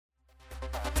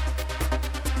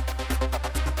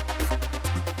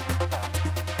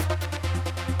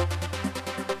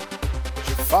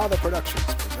Father Productions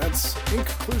presents In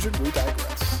Conclusion, We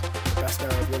Digress. The best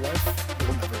era of your life,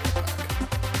 you'll never get back.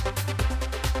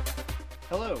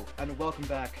 Hello, and welcome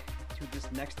back to this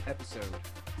next episode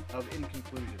of In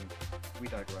Conclusion, We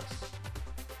Digress.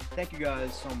 Thank you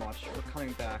guys so much for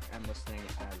coming back and listening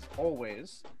as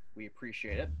always. We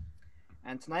appreciate it.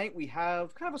 And tonight we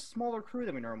have kind of a smaller crew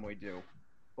than we normally do,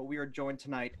 but we are joined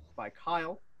tonight by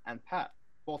Kyle and Pat,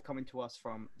 both coming to us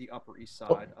from the Upper East Side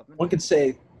of Manhattan. One could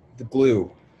say the glue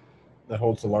that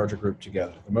holds the larger group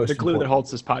together. The glue that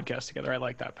holds this podcast together. I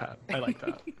like that, Pat. I like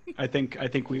that. I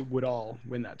think we would all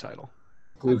win that title.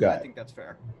 Glue guy. I think that's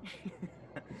fair.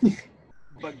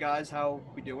 But guys, how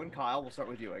we doing? Kyle, we'll start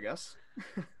with you, I guess.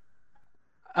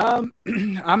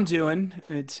 I'm doing.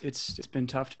 It's been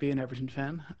tough to be an Everton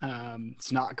fan.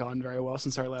 It's not gone very well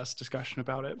since our last discussion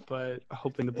about it, but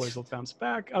hoping the boys will bounce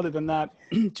back. Other than that,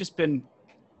 just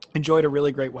enjoyed a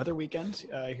really great weather weekend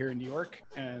here in New York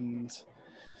and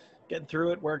getting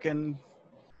through it, working,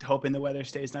 hoping the weather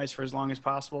stays nice for as long as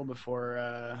possible before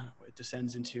it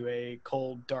descends into a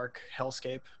cold, dark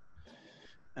hellscape.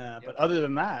 But other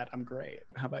than that, I'm great.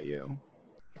 How about you?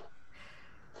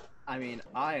 I mean,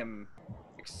 I am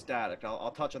ecstatic. I'll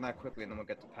touch on that quickly and then we'll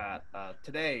get to Pat.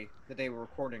 Today, the day we're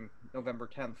recording, November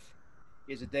 10th,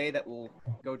 is a day that will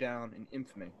go down in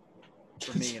infamy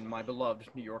for me and my beloved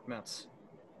New York Mets.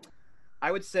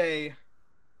 I would say,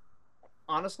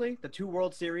 honestly, the two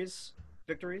World Series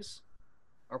victories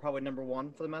are probably number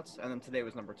one for the Mets, and then today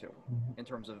was number two in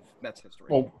terms of Mets history.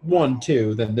 Well, 1,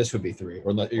 2, then this would be 3,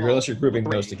 or unless you're grouping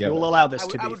those together. You'll allow this to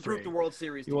be 3. I would group the World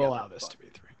Series You'll together. allow this to be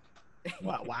 3.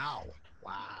 Wow.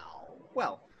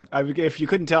 Well, If you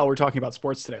couldn't tell, we're talking about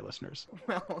sports today, listeners.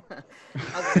 Well,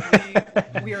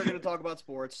 we are going to talk about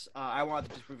sports. I wanted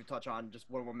to just briefly touch on just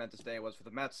what we meant to say was for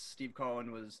the Mets. Steve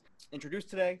Cohen was introduced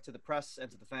today to the press and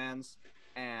to the fans,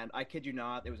 and I kid you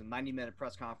not, it was a 90-minute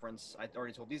press conference. I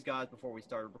already told these guys before we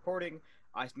started recording.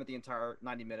 I spent the entire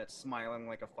 90 minutes smiling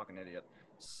like a fucking idiot.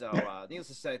 So, needless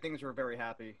to say, things were very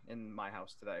happy in my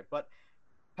house today. But,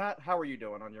 Pat, how are you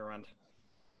doing on your end?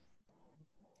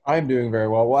 I'm doing very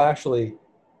well. Well, actually,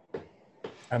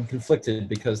 I'm conflicted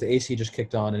because the AC just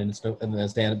kicked on, and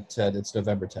as Dan said, it's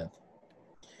November 10th.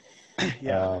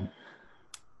 Yeah.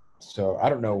 So I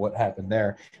don't know what happened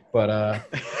there, but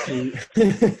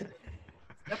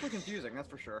Definitely confusing, that's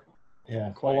for sure.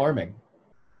 yeah, Quite. alarming.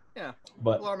 Yeah.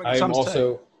 But Alarming. I'm Some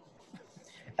also,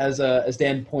 as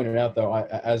Dan pointed out, though,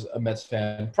 as a Mets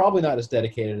fan, probably not as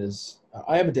dedicated as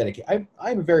I am.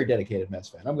 I'm a very dedicated Mets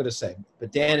fan. I'm going to say,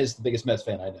 but Dan is the biggest Mets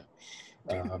fan I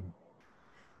know.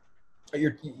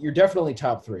 You're definitely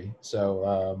top 3.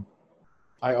 So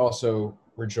I also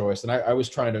rejoiced, and I was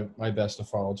trying my best to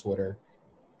follow Twitter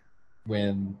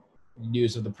when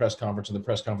news of the press conference and the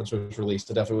press conference was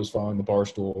released. I definitely was following the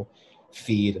Barstool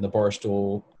feed and the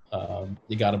Barstool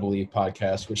You Gotta Believe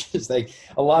podcast, which is like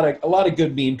a lot of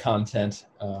good meme content,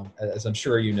 as I'm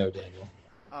sure you know, Daniel.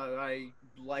 I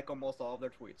like almost all of their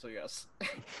tweets, so yes.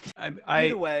 I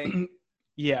Either way,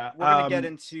 yeah. we're going to get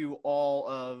into all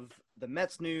of the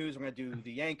Mets news. We're going to do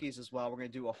the Yankees as well. We're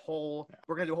going to do a whole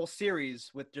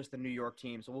series with just the New York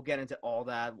team. So we'll get into all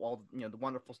that, the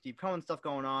wonderful Steve Cohen stuff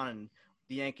going on, and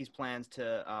the Yankees' plans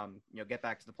to get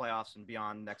back to the playoffs and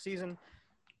beyond next season.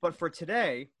 But for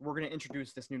today, we're going to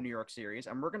introduce this new New York series,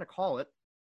 and we're going to call it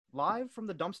Live from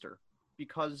the Dumpster,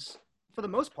 because for the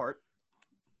most part,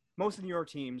 most of the New York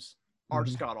teams are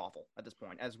just god-awful at this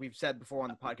point, as we've said before on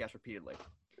the podcast repeatedly.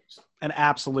 An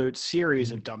absolute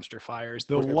series of dumpster fires.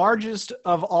 The largest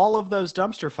of all of those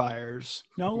dumpster fires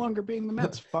no longer being the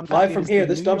Mets. Fun fact, Live from it here,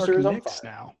 the this New dumpster York is on Knicks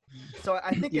fire. now. So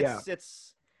I think Yeah.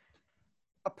 it's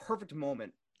a perfect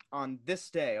moment on this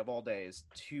day of all days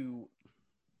to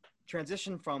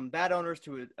transition from bad owners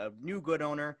to a new good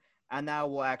owner, and now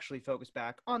we'll actually focus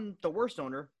back on the worst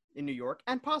owner in New York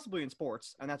and possibly in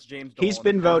sports, and that's James Dolan. He's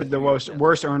been voted the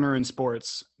worst owner in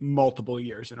sports multiple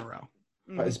years in a row.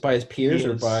 Is by his peers He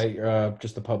or is- by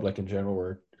just the public in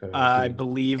general? I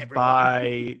believe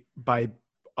Everyone. by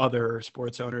other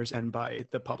sports owners and by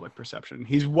the public perception.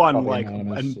 He's won Probably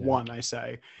anonymous, yeah. one, I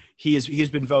say. He's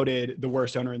been voted the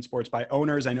worst owner in sports by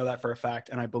owners. I know that for a fact,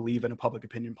 and I believe in a public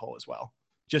opinion poll as well.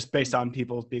 Just based on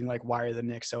people being like, why are the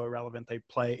Knicks so irrelevant? They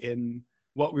play in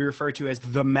what we refer to as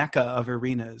the Mecca of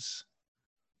arenas.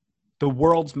 The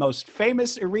world's most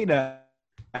famous arena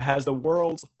has the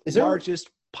world's largest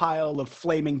pile of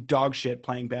flaming dog shit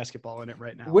playing basketball in it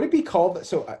right now. Would it be called?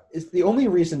 So is the only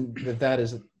reason that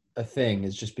is a thing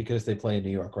is just because they play in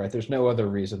New York, right? There's no other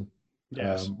reason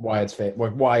Yes. why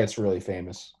it's really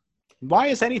famous. Why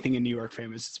is anything in New York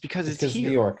famous? It's because it's Because here.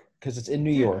 New York, because it's in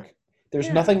New York. There's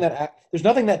Yeah.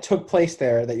 nothing that took place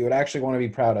there that you would actually want to be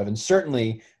proud of, and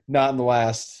certainly not in the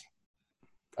last.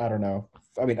 I don't know.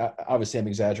 I mean, obviously I'm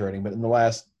exaggerating, but in the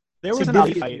last There was an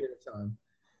Ali significant fight. period of time.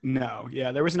 No,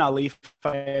 yeah, there was an Ali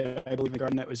fight, I believe, in the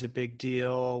Garden that was a big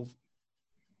deal.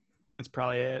 That's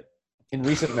probably it. In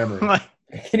recent memory. Like,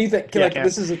 Can you think? Yeah, Like yeah.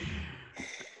 this is.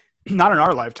 not in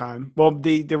our lifetime. Well,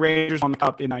 the Rangers won the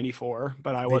cup in '94,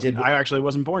 but did. I actually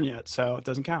wasn't born yet, so it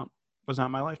doesn't count. It was not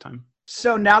my lifetime.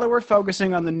 So now that we're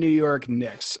focusing on the New York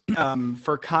Knicks,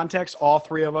 for context, all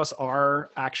three of us are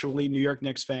actually New York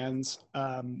Knicks fans.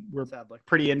 We're Sadly.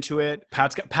 pretty into it.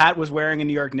 Pat was wearing a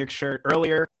New York Knicks shirt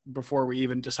earlier before we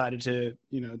even decided to,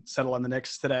 settle on the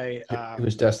Knicks today. It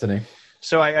was destiny.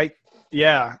 So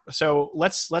yeah. So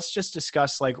let's just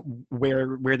discuss like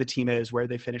where the team is, where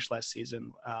they finished last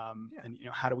season, and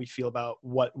how do we feel about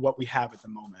what we have at the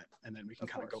moment, and then we can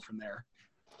kind of go from there.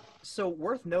 So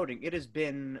worth noting, it has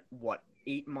been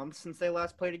 8 months since they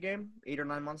last played a game? 8 or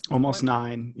 9 months? Almost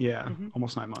 9, yeah, Mhm.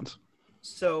 almost 9 months.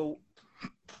 So I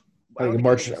think don't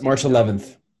March think March we've seen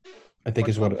 11th. I think March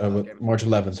is what 11th, okay. March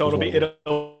 11th. So was what it was.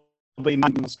 it'll be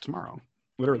 9 months tomorrow,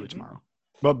 literally tomorrow.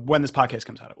 But when this podcast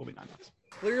comes out, it will be 9 months.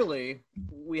 Clearly,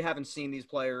 we haven't seen these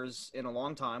players in a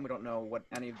long time. We don't know what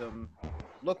any of them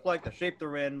look like, the shape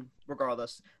they're in,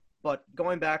 regardless. But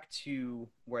going back to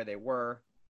where they were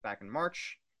back in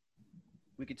March,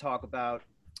 we could talk about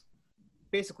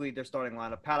basically their starting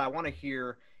lineup. Pat, I want to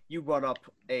hear you brought up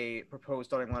a proposed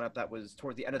starting lineup that was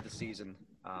towards the end of the season,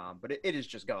 but it is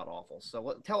just god-awful.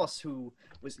 So tell us who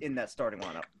was in that starting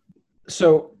lineup.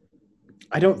 So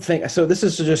I don't think so. This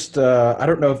is just I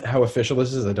don't know how official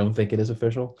this is. I don't think it is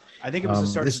official. I think it was the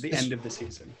start this- of the this- end of the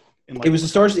season. It was the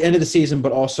start at the end of the season,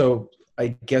 but also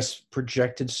I guess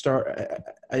projected start.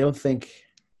 I don't think.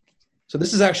 So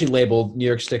this is actually labeled New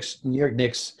York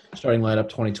Knicks starting lineup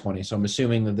 2020. So I'm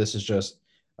assuming that this is just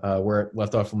where it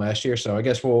left off from last year. So I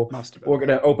guess we're going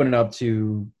to open it up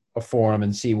to a forum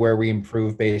and see where we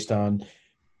improve based on,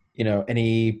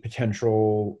 any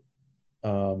potential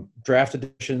draft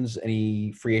additions,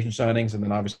 any free agent signings, and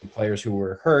then obviously players who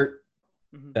were hurt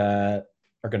that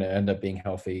are going to end up being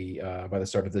healthy by the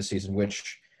start of this season,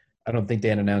 which I don't think they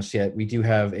had announced yet. We do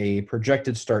have a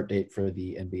projected start date for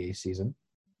the NBA season.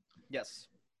 Yes.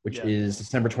 Which Yeah. is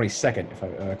December 22nd, if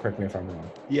I correct me if I'm wrong.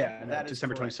 Yeah, That is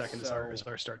December correct. 22nd is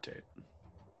our start date.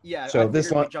 Yeah, So I this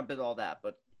figured line- we jump into all that,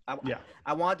 but Yeah.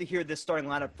 I wanted to hear this starting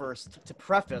lineup first to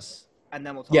preface, and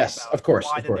then we'll talk Yes, about of course,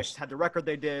 why of the course. Knicks had the record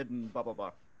they did and blah, blah,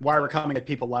 blah. Why we're coming at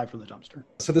people live from the dumpster.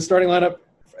 So the starting lineup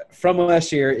from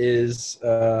last year is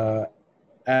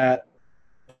at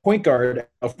point guard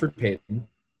Alfred Payton,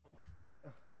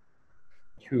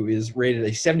 who is rated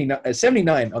a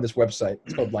 79 on this website.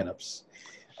 It's called Lineups.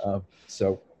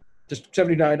 So just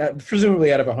 79,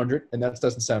 presumably out of 100, and that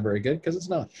doesn't sound very good because it's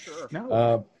not. Sure.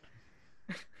 No.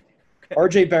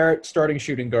 RJ Barrett, starting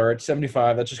shooting guard,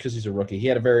 75. That's just because he's a rookie. He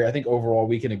had I think overall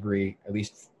we can agree, at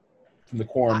least from the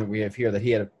quorum that we have here, that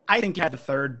he had I think he had the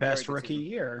third best Very good rookie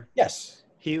year. yes.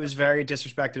 He was very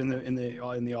disrespected in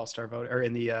the All-Star vote or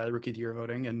in the Rookie of the Year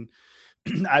voting, and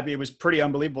I mean, it was pretty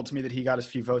unbelievable to me that he got as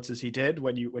few votes as he did.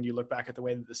 When you look back at the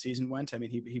way that the season went, I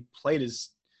mean, he played his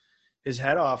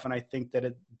head off, and I think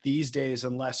that these days,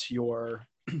 unless you're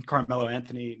Carmelo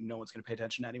Anthony, no one's going to pay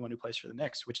attention to anyone who plays for the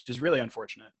Knicks, which is really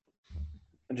unfortunate.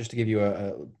 And just to give you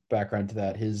a background to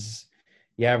that,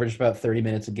 he averaged about 30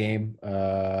 minutes a game,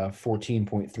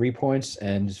 14.3 points,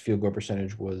 and his field goal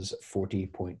percentage was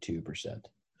 40.2%.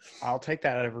 I'll take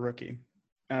that out of a rookie.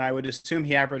 And I would assume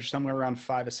he averaged somewhere around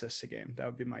 5 assists a game. That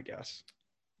would be my guess.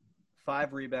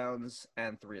 5 rebounds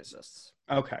and 3 assists.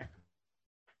 Okay.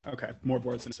 More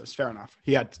boards than assists. Fair enough.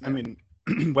 He had, I mean,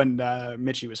 when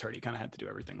Mitchie was hurt, he kind of had to do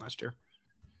everything last year.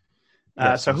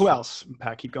 Yes, So that's who true. else,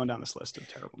 Pat? Keep going down this list of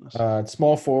terribleness.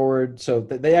 Small forward. So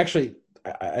they actually,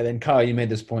 and Kyle, you made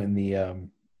this point in the,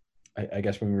 I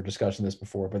guess when we were discussing this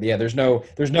before, but yeah, there's no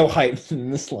height in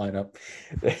this lineup.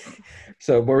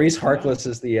 So Maurice Harkless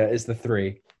is the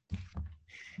 3.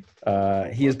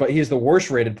 He is the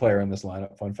worst rated player in this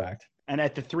lineup. Fun fact. And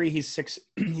at the 3, he is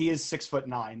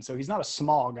 6'9", so he's not a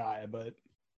small guy, but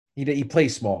He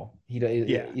plays small. he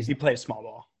plays small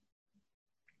ball.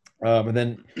 And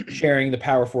then sharing the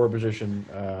power forward position,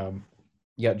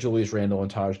 you got Julius Randle and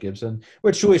Taj Gibson,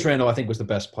 which Julius Randle I think was the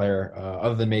best player,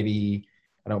 other than maybe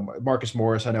Marcus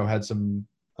Morris. I know had some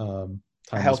time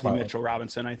in the Healthy spotlight. Mitchell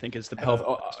Robinson, I think, is the Health-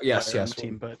 best yes, player on yes. the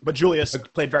team. But Julius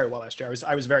played very well last year.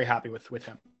 I was very happy with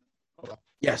him.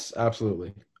 Yes,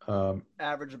 absolutely.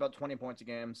 Averaged about 20 points a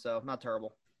game, so not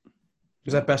terrible.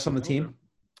 Was that best on the team?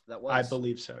 That was. I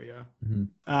believe so, yeah. Mhm.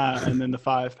 And then the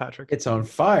 5, Patrick. It's on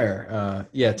fire.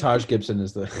 Yeah, Taj Gibson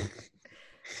is the.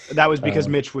 That was because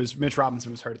Mitch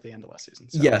Robinson was hurt at the end of last season.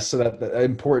 So. Yes, so that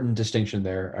important distinction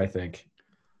there, I think.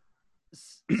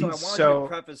 So I wanted to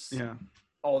preface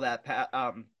all that, Pat,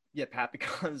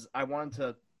 because I wanted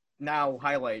to now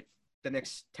highlight the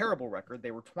Knicks' terrible record.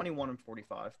 They were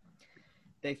 21-45.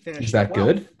 They finished Is that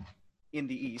good? In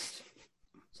the East.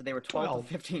 So they were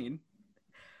 12-15.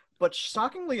 But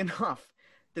shockingly enough,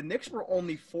 the Knicks were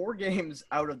only 4 games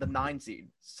out of the 9 seed.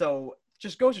 So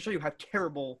just goes to show you how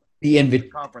terrible the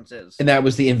conference is. And that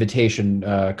was the invitation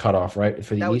cutoff, right,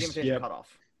 for the East? That was the invitation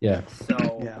cutoff. Yeah.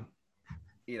 So,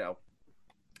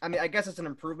 I mean, I guess it's an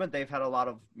improvement. They've had a lot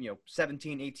of,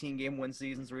 17, 18-game win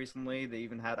seasons recently. They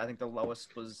even had, I think the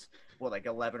lowest was,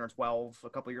 11 or 12 a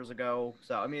couple years ago.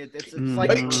 So, I mean, it's like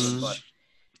but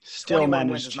still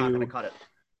managed is not going to cut it.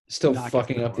 Still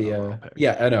fucking up the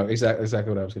yeah, I know exactly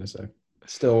what I was going to say.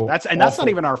 Still that's not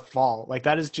even our fault. Like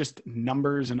that is just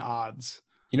numbers and odds.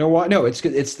 You know what? No, it's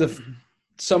good. It's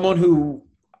someone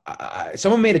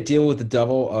made a deal with the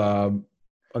devil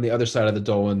on the other side of the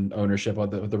Dolan ownership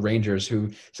of the Rangers, who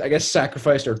I guess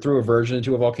sacrificed or threw a virgin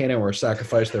into a volcano or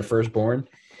sacrificed their firstborn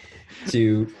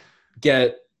to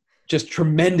get just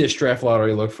tremendous draft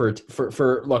lottery look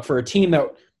for a team that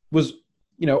was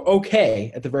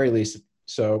okay at the very least.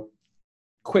 So,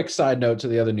 quick side note to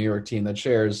the other New York team that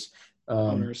shares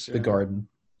the Garden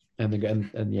and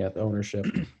the ownership.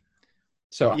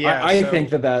 So I think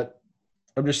that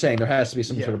I'm just saying there has to be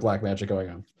some sort of black magic going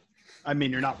on. I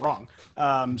mean, you're not wrong.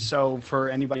 So for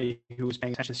anybody who was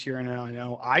paying attention this year, and I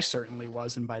know I certainly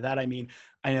was, and by that I mean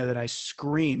I know that I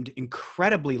screamed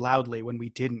incredibly loudly when we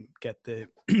didn't get the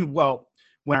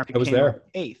when our I was there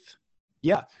 8th.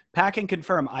 Yeah, Pat can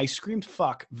confirm. I screamed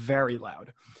 "fuck" very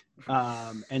loud,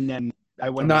 and then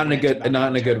I went not in a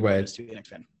good way.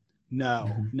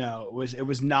 No, it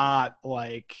was not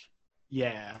like.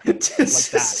 Yeah, like that.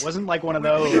 It wasn't like one of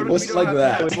those. It was like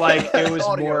that. It was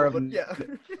more of.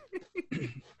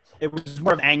 It was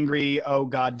more of angry. Oh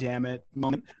God damn it!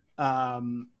 Moment.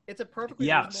 It's a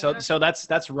perfectly So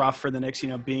that's rough for the Knicks.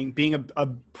 Being a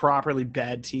properly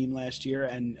bad team last year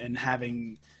and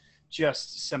having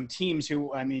just some teams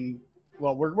who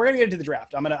we're gonna get into the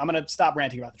draft. I'm gonna stop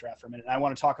ranting about the draft for a minute. I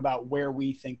want to talk about where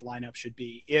we think the lineup should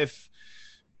be. If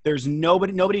there's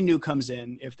nobody new comes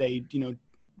in, if they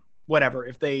whatever,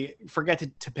 if they forget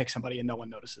to pick somebody and no one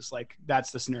notices, like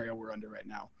that's the scenario we're under right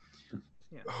now.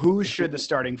 Yeah. Who should the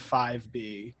starting 5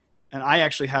 be? And I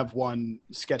actually have one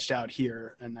sketched out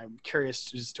here, and I'm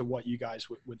curious as to what you guys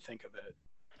would think of it.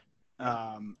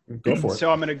 Go for it.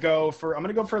 So I'm gonna go for a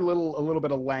little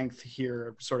bit of length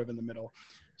here, sort of in the middle.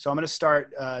 So I'm gonna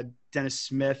start Dennis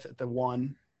Smith at the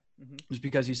 1, just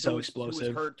because he's so explosive. He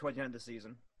was hurt towards the end of the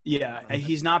season. Yeah, and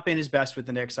he's not been his best with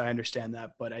the Knicks. I understand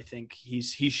that, but I think he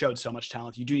showed so much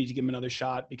talent. You do need to give him another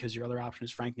shot because your other option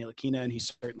is Frank Ntilikina, and he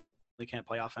certainly can't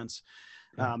play offense.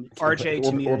 RJ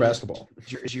to me or basketball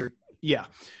is your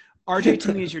RJ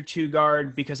to me is your 2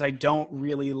 guard because I don't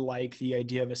really like the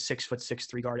idea of a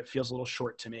 6'6" guard. It feels a little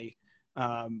short to me.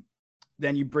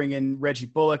 Then you bring in Reggie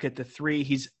Bullock at the 3.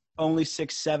 He's only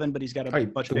 6'7", but he's got a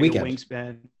much bigger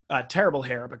wingspan. Terrible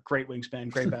hair, but great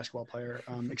wingspan, great basketball player.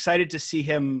 Excited to see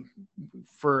him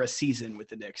for a season with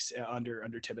the Knicks under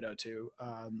Thibodeau too.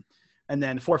 And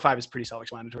then 4-5 is pretty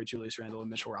self-explanatory. Julius Randle and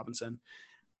Mitchell Robinson.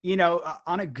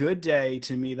 On a good day,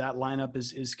 to me, that lineup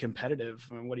is competitive.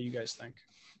 I mean, what do you guys think?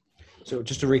 So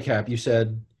just to recap, you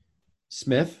said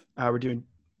Smith. We're doing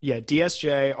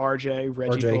DSJ, RJ,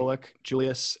 Reggie Bullock,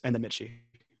 Julius, and then Mitchie.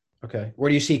 Okay. Where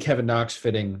do you see Kevin Knox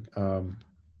fitting?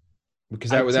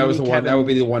 Because that was the one that would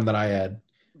be the one that I had.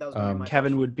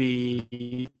 Kevin would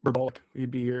be Bullock.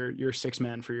 He'd be your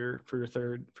 6-man for your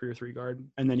 3 guard,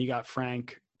 and then you got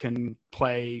Frank can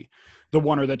play the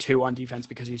 1 or the 2 on defense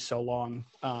because he's so long.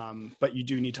 But you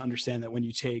do need to understand that when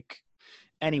you take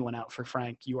anyone out for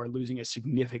Frank, you are losing a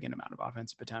significant amount of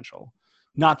offensive potential.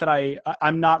 Not that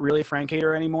I'm not really a Frank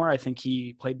hater anymore. I think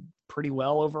he played pretty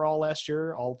well overall last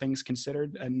year, all things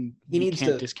considered, and you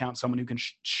can't discount someone who can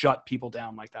shut people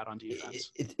down like that on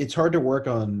defense. It's hard to work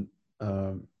on,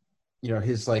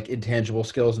 his like intangible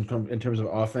skills in terms of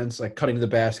offense, like cutting to the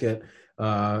basket,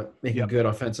 making good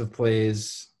offensive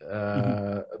plays,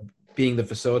 being the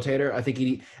facilitator. I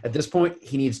think at this point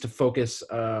he needs to focus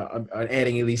on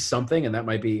adding at least something, and that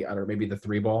might be maybe the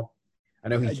 3 ball. I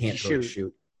know he can't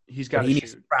shoot. He's got to shoot. He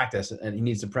needs to practice, and he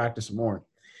needs to practice more.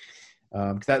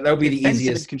 That would be the easiest.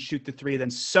 Simmons can shoot the 3,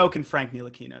 then so can Frank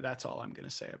Ntilikina. That's all I'm going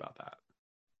to say about that.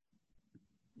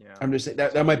 Yeah, I'm just saying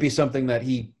that might be something that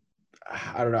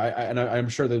I don't know. I'm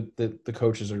sure the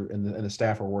coaches and the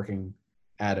staff are working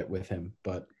at it with him,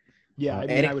 but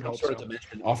I would hope so.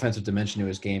 Offensive dimension to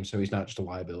his game, so he's not just a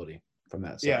liability from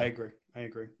that side. Yeah, I agree. I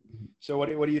agree. So what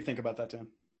do you think about that, Dan?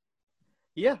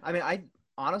 Yeah, I mean, I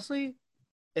honestly,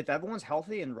 if everyone's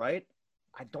healthy and right,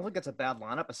 I don't think that's a bad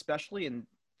lineup, especially in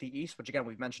the East, which again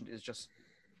we've mentioned is just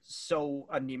so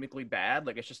anemically bad.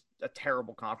 Like it's just a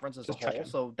terrible conference as a whole.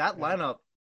 So that lineup,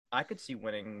 I could see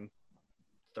winning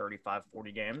 35,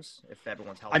 40 games if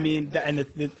everyone's healthy. I mean, and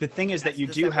the thing is that you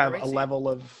do have a level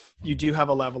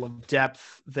of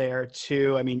depth there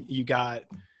too. I mean, you got,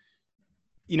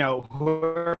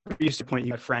 whoever used to point,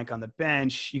 you got Frank on the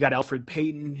bench. You got Elfrid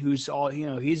Payton, who's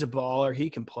he's a baller. He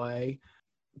can play.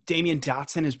 Damian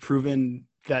Dotson has proven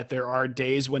that there are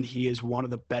days when he is one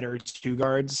of the better two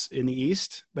guards in the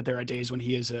East, but there are days when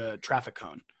he is a traffic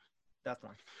cone.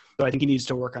 Definitely. So I think he needs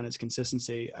to work on his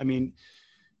consistency. I mean,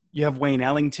 you have Wayne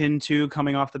Ellington, too,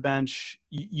 coming off the bench.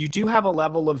 You do have a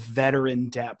level of veteran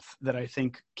depth that I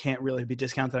think can't really be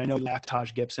discounted. I know you lack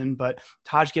Taj Gibson, but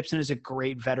Taj Gibson is a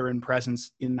great veteran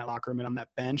presence in that locker room and on that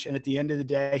bench. And at the end of the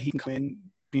day, he can come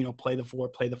in, play the 4,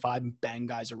 play the 5, and bang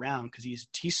guys around because he's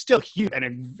still huge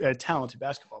and a talented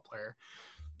basketball player.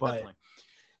 But, Definitely.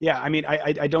 yeah, I mean,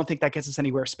 I don't think that gets us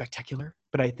anywhere spectacular,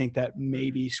 but I think that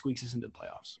maybe squeaks us into the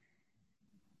playoffs.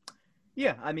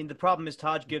 Yeah, I mean, the problem is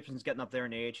Taj Gibson's getting up there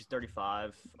in age. He's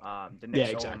 35. The Knicks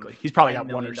exactly. He's probably got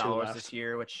 $10 1 or million 2 left this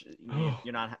year, which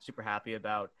you're not super happy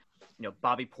about.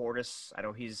 Bobby Portis, I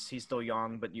know he's still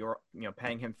young, but you're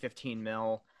paying him $15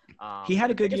 million. He had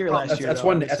a good year last year. That's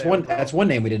one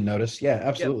name we didn't notice. Yeah,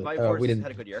 absolutely. Yeah, Bobby Portis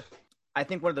had a good year. I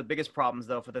think one of the biggest problems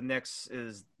though for the Knicks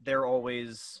is they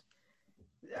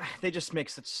just make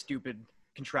such stupid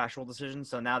contractual decisions.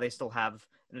 So now they still have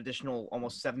an additional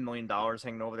almost $7 million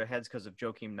hanging over their heads because of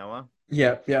Joakim Noah.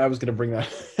 Yeah, I was going to bring that.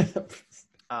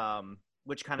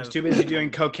 Which kind He's of too busy doing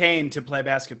cocaine to play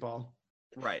basketball.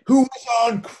 Right. Who's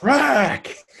on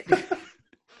crack?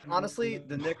 Honestly,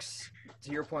 the Knicks,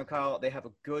 to your point, Kyle, they have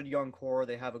a good young core.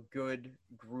 They have a good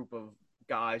group of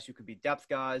guys who could be depth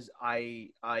guys. I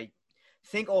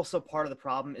think also part of the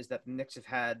problem is that the Knicks have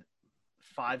had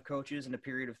 5 coaches in a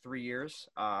period of 3 years,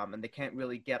 and they can't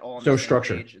really get all on the same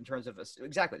page in terms of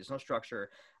exactly. There's no structure.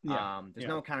 There's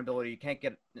no accountability. You can't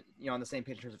get on the same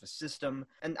page in terms of a system,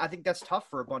 and I think that's tough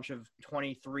for a bunch of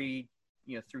 23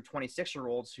 through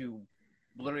 26-year-olds who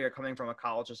literally are coming from a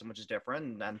college system which is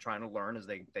different and trying to learn as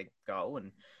they go.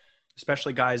 And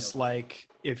especially guys like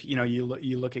if you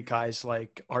look at guys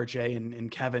like RJ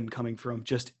and Kevin coming from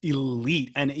just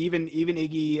elite, and even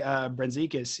Iggy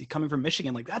Brenzikis coming from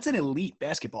Michigan, like that's an elite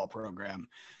basketball program.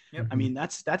 Yep. I mean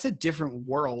that's a different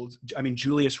world. I mean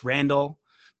Julius Randle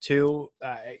too.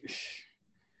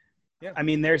 Yeah. I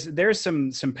mean there's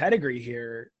some pedigree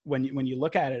here when you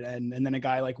look at it, and then a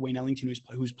guy like Wayne Ellington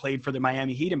who's played for the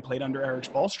Miami Heat and played under Eric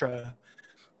Spoelstra.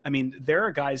 I mean, there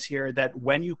are guys here that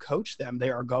when you coach them,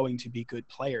 they are going to be good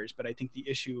players. But I think the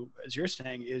issue, as you're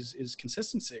saying, is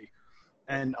consistency.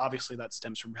 And obviously that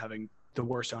stems from having the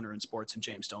worst owner in sports in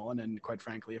James Dolan. And quite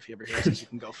frankly, if he ever hears this, he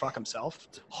can go fuck himself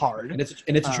hard. And it's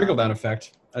a trickle-down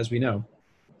effect, as we know.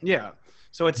 Yeah.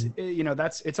 So it's,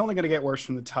 it's only going to get worse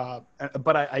from the top.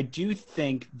 But I do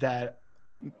think that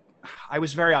I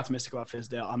was very optimistic about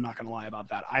Fizdale. I'm not going to lie about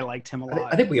that. I liked him a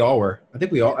lot. I think we all were. I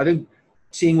think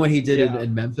seeing what he did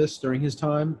in Memphis during his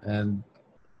time, and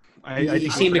he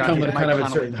seemed to come with kind of a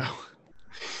certain.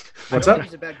 What's up?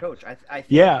 He's a bad coach. I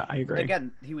think, I agree.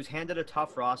 Again, he was handed a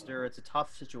tough roster. It's a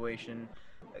tough situation.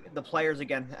 The players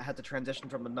again had to transition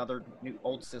from another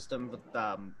old system with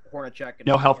Hornacek. And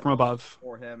no help from above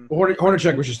for him.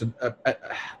 Hornacek was just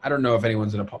I don't know if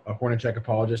anyone's a Hornacek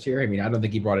apologist here. I mean, I don't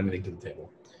think he brought anything to the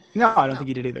table. No, I don't think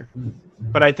he did either.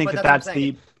 But I think that's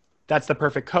the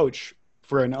perfect coach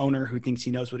for an owner who thinks he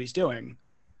knows what he's doing,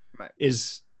 right,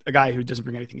 is a guy who doesn't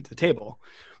bring anything to the table,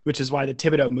 which is why the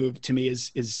Thibodeau move to me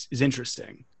is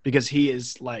interesting, because he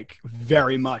is like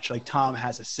very much like Tom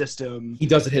has a system. He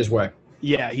does it his way.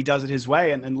 Yeah, he does it his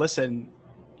way. And listen,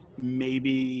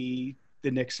 maybe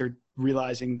the Knicks are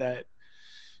realizing that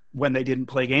when they didn't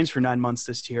play games for 9 months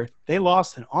this year, they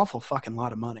lost an awful fucking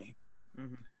lot of money.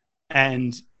 Mm-hmm.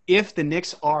 And if the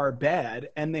Knicks are bad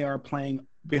and they are playing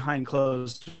behind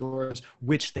closed doors,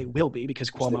 which they will be because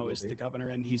Cuomo is the governor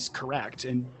and he's correct.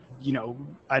 And,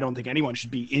 I don't think anyone should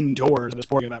be indoors at a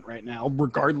sporting event right now,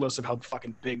 regardless of how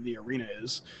fucking big the arena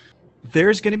is.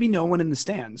 There's going to be no one in the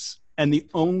stands. And the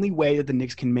only way that the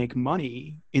Knicks can make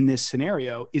money in this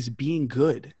scenario is being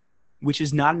good, which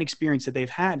is not an experience that they've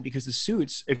had, because the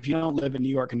Suits, if you don't live in New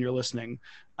York and you're listening,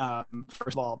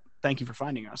 first of all, thank you for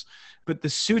finding us. But the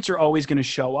Suits are always going to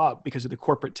show up because of the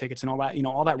corporate tickets and all that.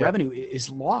 All that revenue is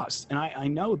lost. And I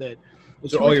know that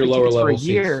those are all your lower level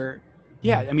seats.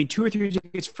 Yeah, I mean, 2 or 3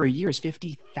 tickets for a year is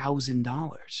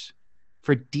 $50,000.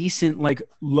 for decent, like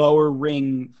lower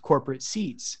ring corporate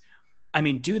seats. I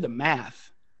mean, do the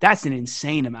math. That's an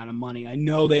insane amount of money. I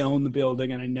know they own the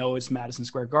building and I know it's Madison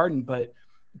Square Garden, but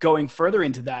going further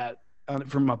into that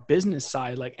from a business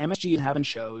side, like MSG is having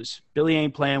shows, Billy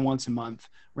ain't playing once a month,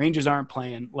 Rangers aren't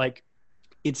playing. Like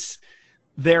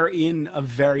they're in a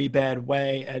very bad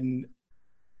way. And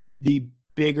the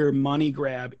bigger money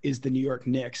grab is the New York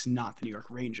Knicks, not the New York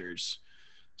Rangers.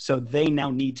 So they now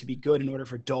need to be good in order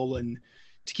for Dolan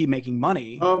to keep making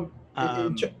money.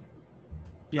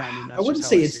 Yeah, I mean, I wouldn't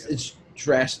say it's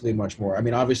drastically much more. I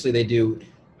mean, obviously they do.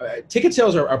 Ticket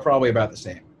sales are probably about the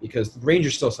same because the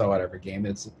Rangers still sell out every game.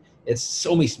 It's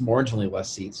only marginally less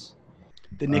seats.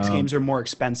 The Knicks games are more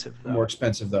expensive, though. More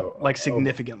expensive, though. Like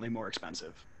significantly more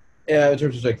expensive. Yeah, in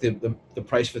terms of like the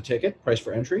price for the ticket, price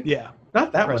for entry. Yeah,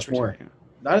 not that much more.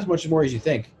 Not as much more as you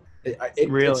think.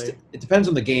 Really, it depends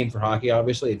on the game for hockey.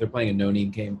 Obviously, if they're playing a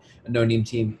no-name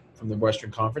team from the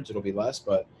Western Conference, it'll be less.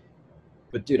 But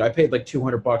dude, I paid like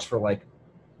 $200 for like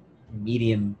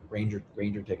median Ranger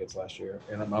tickets last year,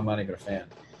 and I'm not even a fan.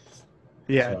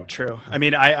 Yeah, so. True. I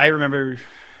mean, I remember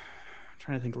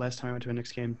trying to think last time I went to a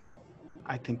Knicks game.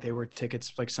 I think they were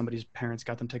tickets like somebody's parents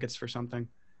got them tickets for something.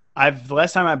 The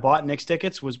last time I bought Knicks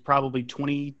tickets was probably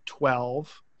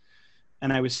 2012,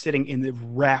 and I was sitting in the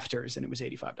rafters, and it was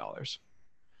 $85.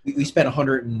 We spent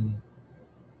 $120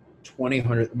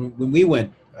 when we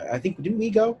went. I think didn't we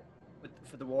go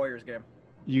for the Warriors game?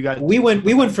 You guys. We went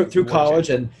through college,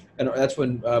 and that's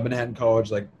when Manhattan College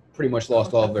like pretty much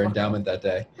lost all of their endowment that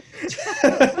day.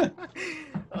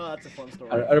 Oh, that's a fun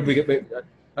story. I don't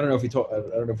know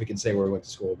if we can say where we went to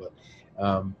school, but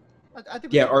I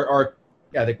think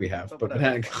I think we have. But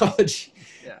Manhattan College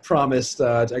promised.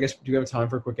 I guess, do you have time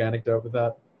for a quick anecdote with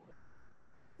that?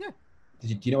 Yeah.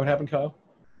 Do you know what happened, Kyle?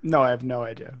 No, I have no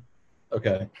idea.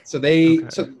 Okay. So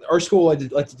our school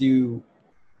like to do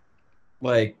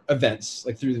like events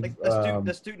like through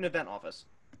the student event office.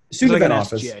 Student event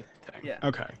office. Yeah.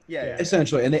 Okay. Yeah.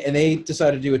 Essentially, and they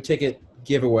decided to do a ticket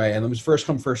giveaway, and it was first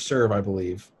come first serve, I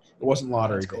believe. It wasn't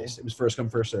lottery based. It was first come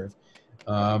first serve.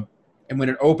 And when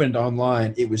it opened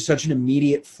online, it was such an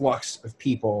immediate flux of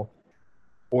people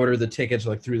order the tickets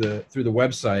like through the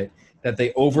website that they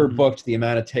overbooked the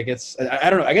amount of tickets. I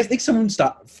don't know. I think someone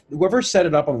stopped. Whoever set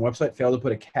it up on the website failed to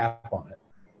put a cap on it.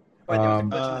 Right, there was a glitch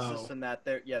in the system that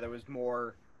there was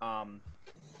more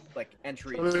like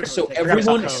entries. So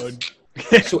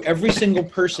every single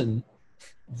person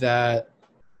that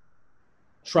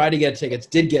tried to get tickets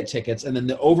did get tickets, and then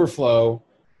the overflow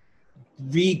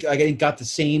got the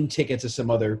same tickets as some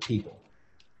other people.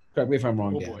 Correct me if I'm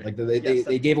wrong, Dan. Like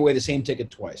they gave away the same ticket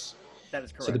twice. That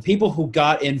is correct. So the people who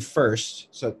got in first,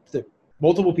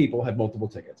 multiple people had multiple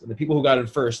tickets, and the people who got in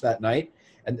first that night,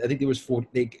 and I think there was 40.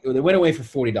 They went away for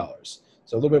 $40.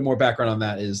 So a little bit more background on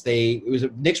that is it was a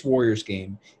Knicks Warriors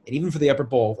game, and even for the upper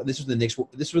bowl, and this was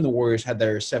when the Warriors had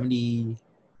their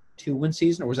 72 win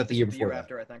season, or was that the year before? The year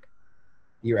after, I think.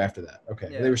 The year after that. Okay,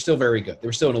 yeah. They were still very good. They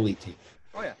were still an elite team.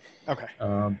 Oh yeah. Okay.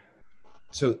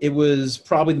 So it was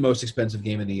probably the most expensive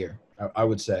game of the year, I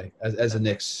would say, as a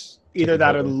Knicks. Either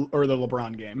that or the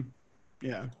LeBron game.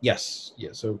 Yeah. Yes. Yeah.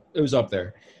 So it was up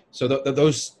there. So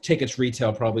those tickets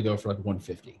retail probably go for like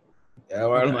 $150.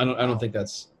 I don't think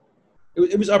that's.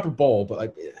 It was upper bowl, but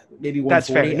like maybe $140. That's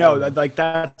fair. No, like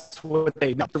that's what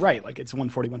they. No, you're right. Like it's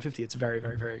 $140, $150. It's very,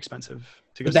 very, very expensive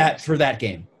to go for that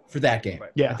game.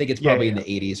 Right. Yeah. I think it's probably in the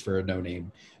 80s for a no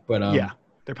name. But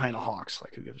they're playing the Hawks.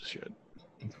 Like who gives a shit?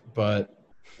 But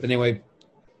anyway,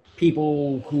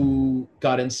 people who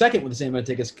got in second with the same amount of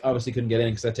tickets obviously couldn't get in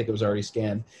because that ticket was already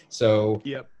scanned. So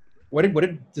yep. What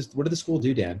did the school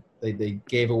do, Dan? They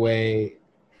gave them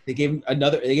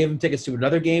tickets to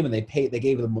another game, and they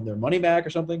gave them their money back or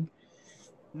something.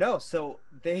 No, so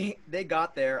they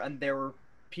got there, and there were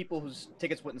people whose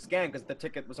tickets wouldn't scan because the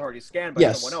ticket was already scanned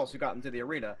by someone else who got into the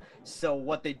arena. So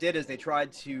what they did is they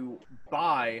tried to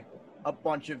buy a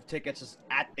bunch of tickets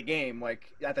at the game,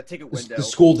 like at the ticket window. The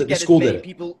school did it.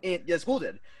 People in, the school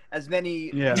did as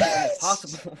many as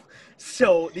possible.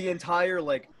 So the entire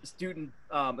like student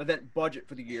event budget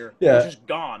for the year was just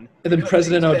gone. And then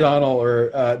President O'Donnell,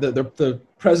 or the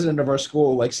president of our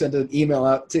school, like sent an email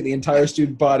out to the entire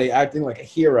student body, acting like a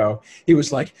hero. He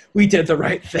was like, "We did the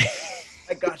right thing.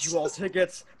 I got you all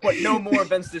tickets, but no more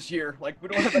events this year. Like we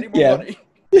don't have any more money."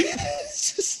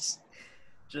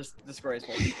 Just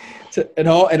disgraceful. And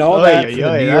all that for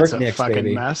the New York Knicks, fucking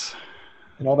baby. Mess.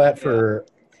 And all that for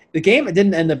The game it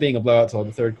didn't end up being a blowout until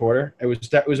the third quarter. It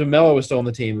was when Melo was still on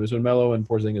the team. It was when Melo and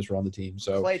Porzingis were on the team.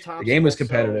 So Klay Thompson the game was also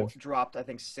competitive. dropped, I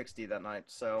think, 60 that night.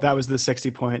 So That was the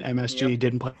 60-point MSG Yep.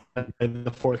 didn't play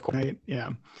the fourth quarter. Right?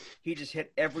 Yeah. he just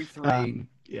hit every three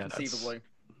Yeah. That's, conceivably.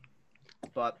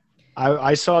 But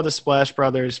I saw the Splash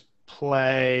Brothers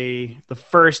play the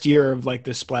first year of like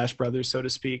the Splash Brothers, so to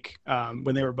speak,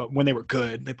 when they were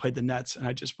good. They played the Nets, and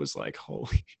I just was like,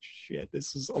 holy shit,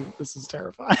 this is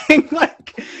terrifying.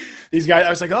 Like these guys, I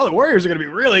was like, oh, the Warriors are gonna be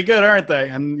really good, aren't they?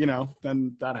 And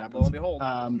then that lo happens. and behold.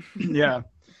 Yeah.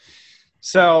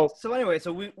 So anyway,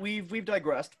 so we've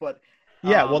digressed, but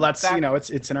yeah, well, that's back-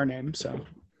 it's in our name, so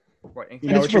right. you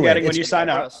know it's what you're getting when related. you sign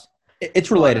up.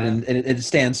 It's related, and it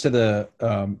stands to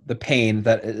the pain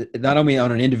that not only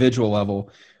on an individual level,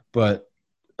 but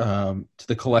to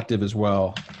the collective as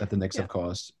well that the Knicks have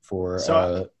caused for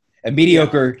a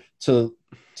mediocre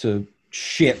to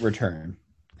shit return.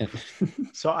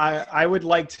 So I would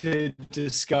like to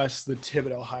discuss the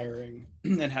Thibodeau hiring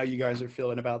and how you guys are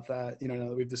feeling about that. Now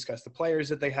that we've discussed the players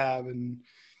that they have, and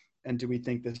do we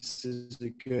think this is a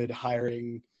good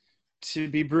hiring? To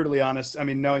be brutally honest, I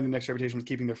mean, knowing the Knicks' reputation with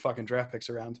keeping their fucking draft picks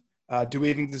around, do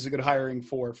we think this is a good hiring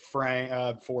for for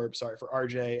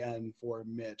RJ and for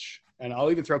Mitch? And I'll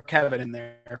even throw Kevin in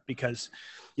there because,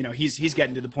 he's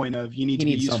getting to the point of you need to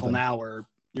be useful something now or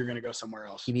you're going to go somewhere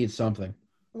else. He needs something.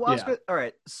 Well, Yeah. all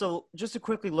right. So just to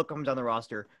quickly look down the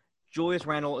roster, Julius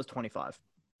Randle is 25.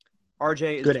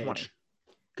 RJ is Good 20. age.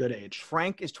 Good age.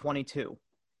 Frank is 22.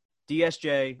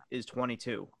 DSJ is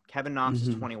 22. Kevin Knox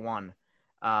is 21.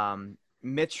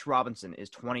 Mitch Robinson is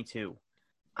 22.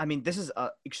 I mean, this is an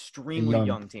extremely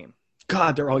young team.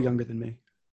 God, they're all younger than me.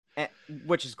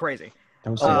 Which is crazy.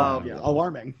 Don't say that. Yeah,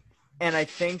 alarming. And I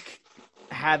think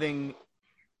having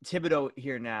Thibodeau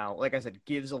here now, like I said,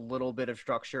 gives a little bit of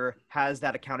structure, has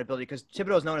that accountability, because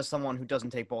Thibodeau is known as someone who doesn't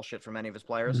take bullshit from any of his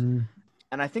players.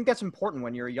 And I think that's important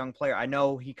when you're a young player. I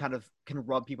know he kind of can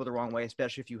rub people the wrong way,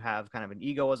 especially if you have kind of an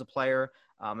ego as a player.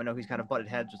 I know he's kind of butted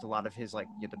heads with a lot of his, the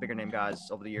bigger name guys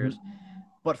over the years.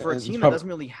 But for a team that doesn't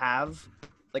really have,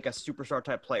 like, a superstar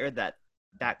type player, that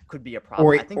could be a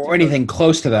problem. Or anything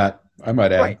close to that, I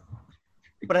might add. Right.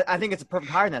 But I think it's a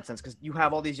perfect hire in that sense, because you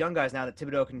have all these young guys now that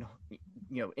Thibodeau can,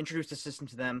 introduce the system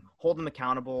to them, hold them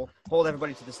accountable, hold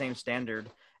everybody to the same standard,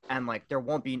 and, there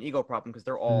won't be an ego problem because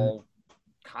they're all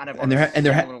kind of on a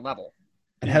similar level.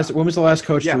 When was the last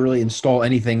coach to really install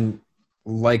anything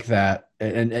like that?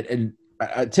 And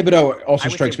Thibodeau also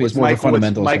strikes me as more of a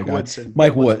fundamentals guy. Woodson.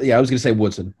 Mike Wood. Yeah, I was going to say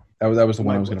Woodson. That was the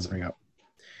one I was going to bring up.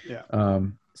 Yeah.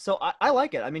 So I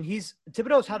like it. I mean,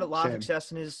 Thibodeau's had a lot of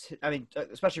success in his. I mean,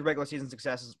 especially regular season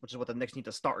successes, which is what the Knicks need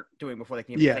to start doing before they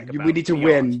can even think about. We need to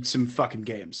win some fucking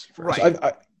games. Right.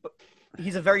 So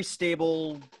he's a very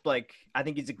stable. I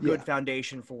think he's a good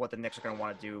foundation for what the Knicks are going to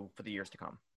want to do for the years to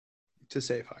come. To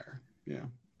safe hire. Yeah.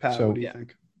 Pat, what do you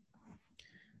think?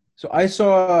 So I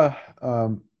saw,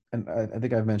 and I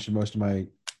think I've mentioned most of my,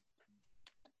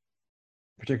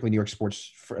 particularly New York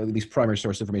sports, for at least primary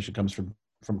source information comes from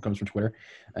Twitter,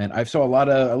 and I saw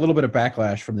a little bit of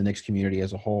backlash from the Knicks community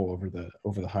as a whole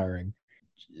over the hiring,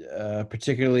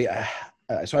 particularly.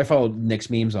 So I follow Knicks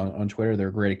memes on Twitter. They're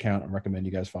a great account. I recommend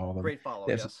you guys follow them. Great follow.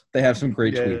 They have some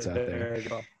great tweets out there.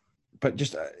 But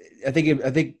just I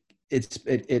think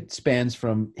it spans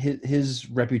from his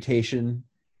reputation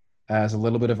as a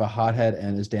little bit of a hothead,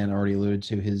 and as Dan already alluded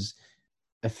to, his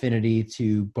affinity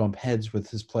to bump heads with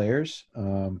his players,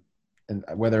 and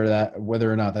whether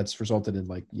or not that's resulted in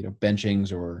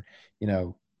benchings or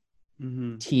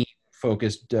team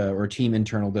focused or team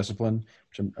internal discipline,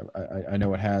 which I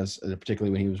know it has,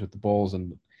 particularly when he was with the Bulls.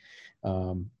 And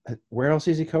where else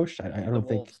has he coached? I don't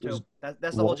think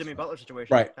that's the whole Jimmy Butler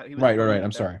situation. Right.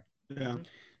 I'm sorry. Yeah.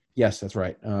 Yes, that's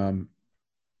right.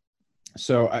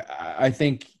 So I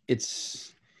think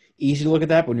it's easy to look at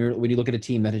that, but when you look at a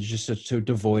team that is just so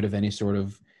devoid of any sort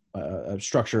of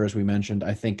structure, as we mentioned,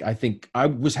 I think I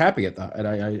was happy at that. And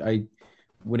I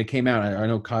when it came out, I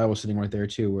know Kyle was sitting right there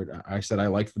too, where I said I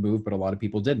liked the move, but a lot of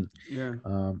people didn't. Yeah.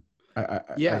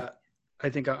 I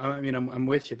think I'm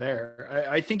with you there.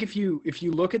 I think if you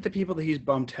look at the people that he's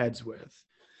bumped heads with,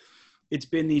 it's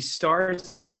been these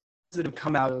stars that have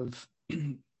come out of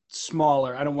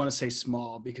smaller. I don't want to say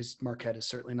small because Marquette is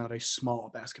certainly not a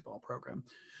small basketball program.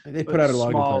 They put out a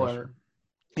lot of good players.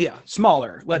 Yeah,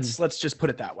 smaller. Let's just put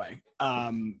it that way.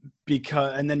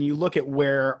 Because and then you look at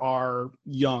where our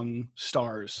young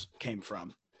stars came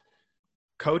from.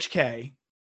 Coach K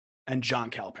and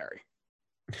John Calipari.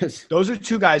 Those are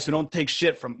two guys who don't take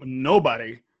shit from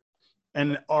nobody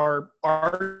and are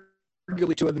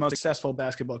arguably two of the most successful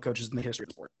basketball coaches in the history of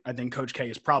the sport. I think Coach K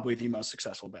is probably the most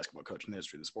successful basketball coach in the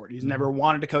history of the sport. He's never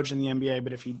wanted to coach in the NBA,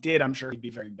 but if he did, I'm sure he'd be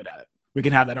very good at it. We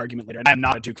can have that argument later. And I'm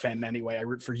not a Duke fan anyway. I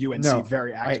root for UNC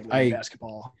very actively in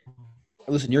basketball.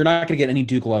 Listen, you're not going to get any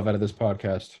Duke love out of this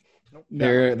podcast.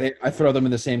 No. I throw them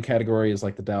in the same category as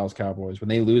like the Dallas Cowboys. When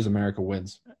they lose, America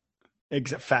wins.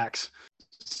 Exact facts.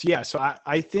 Yeah, so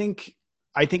I think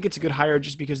it's a good hire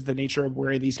just because of the nature of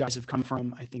where these guys have come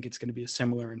from. I think it's going to be a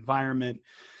similar environment.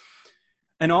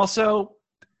 And also,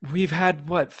 we've had,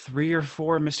 3 or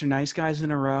 4 Mr. Nice Guys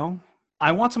in a row?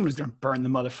 I want someone who's going to burn the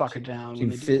motherfucker down when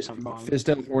they do something wrong.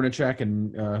 Fizdale, Hornacek,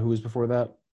 and who was before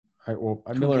that?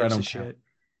 Miller, I don't count.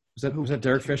 Was that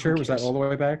Derek Fisher? Was that all the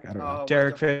way back? I don't know.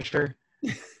 Derek Fisher.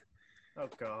 Oh,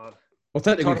 God. Well,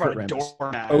 technically Kurt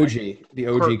Rambis. The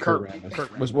OG Kurt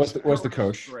Rambis was the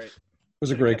coach. Right. Was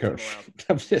a great coach.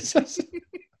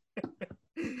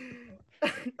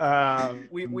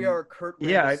 We are Kurt Rambis.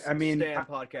 Yeah, I mean, Stan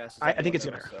podcast. I think it's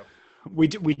gonna. We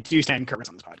do stand Kurt Rambis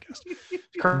on this podcast.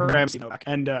 Kurt Rambis,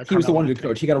 and he was the one good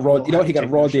coach. He got a raw. You know what? He got a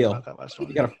raw deal.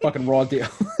 He got a fucking raw deal.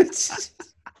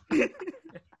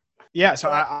 Yeah, so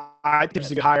I think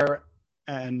it's a good hire,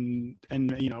 and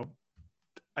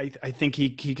I think he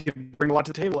could bring a lot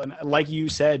to the table. And like you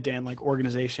said, Dan, like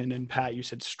organization, and Pat, you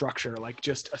said structure, like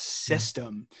just a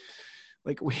system.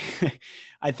 Like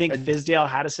I think Fizdale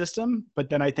had a system, but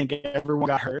then I think everyone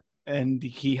got hurt and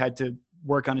he had to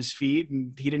work on his feet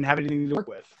and he didn't have anything to work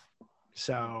with.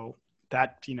 So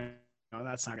that,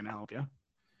 that's not going to help you.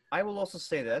 I will also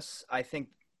say this. I think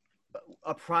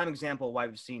a prime example why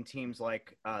we've seen teams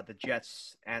like the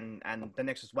Jets and the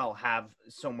Knicks as well have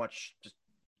so much just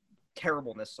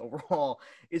terribleness overall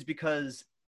is because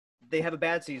they have a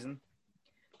bad season.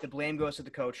 The blame goes to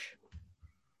the coach.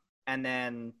 And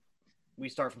then we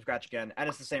start from scratch again, and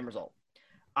it's the same result.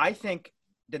 I think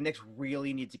the Knicks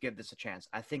really need to give this a chance.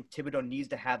 I think Thibodeau needs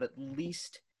to have at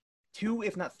least 2,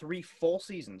 if not 3 full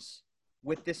seasons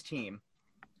with this team.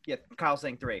 Yeah, Kyle's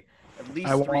saying 3. At least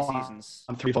 3 seasons.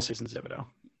 3 full seasons, Thibodeau.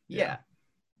 Yeah.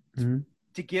 Mm-hmm.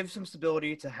 To give some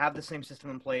stability, to have the same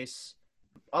system in place.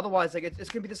 Otherwise, like it's going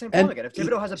to be the same thing again. If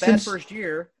Thibodeau has a bad first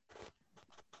year,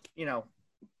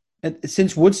 And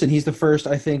since Woodson, he's the first,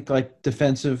 I think, like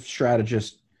defensive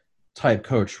strategist type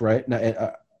coach, right? Now, most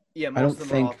I don't of them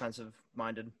think are offensive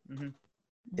minded. Mm-hmm.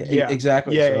 Yeah,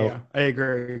 exactly. Yeah, I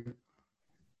agree.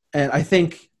 And I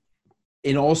think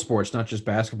in all sports, not just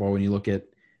basketball, when you look at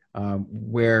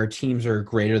where teams are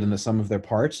greater than the sum of their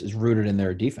parts, is rooted in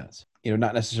their defense.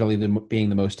 Not necessarily being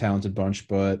the most talented bunch,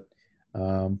 but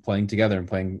playing together and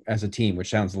playing as a team, which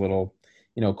sounds a little,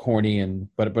 corny,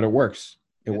 but it works.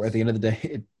 At the end of the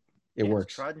day, it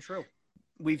works. Tried and true.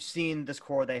 We've seen this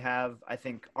core they have. I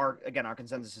think our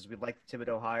consensus is we like the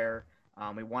Thibodeau hire.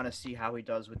 We want to see how he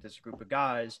does with this group of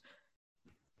guys,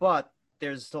 but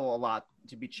there's still a lot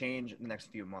to be changed in the next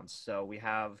few months. So we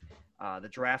have the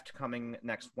draft coming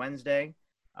next Wednesday.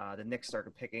 The Knicks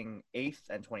started picking 8th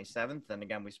and 27th. And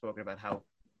again, we've spoken about how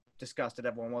disgusted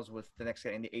everyone was with the Knicks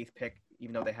getting the 8th pick,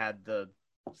 even though they had the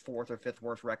 4th or 5th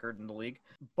worst record in the league.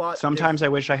 But sometimes I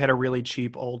wish I had a really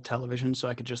cheap old television so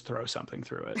I could just throw something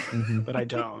through it, but I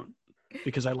don't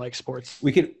because I like sports.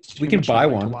 We can buy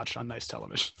one to watch on nice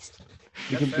television.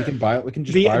 We can buy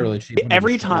really cheap.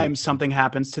 Every time something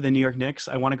happens to the New York Knicks,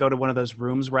 I want to go to one of those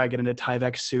rooms where I get in a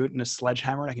Tyvek suit and a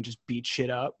sledgehammer and I can just beat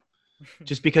shit up.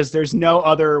 Just because there's no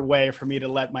other way for me to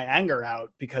let my anger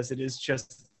out, because it is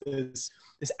just this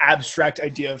abstract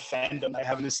idea of fandom I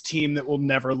have in this team that will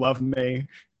never love me.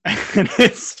 And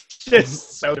it's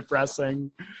just so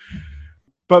depressing.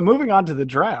 But moving on to the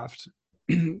draft.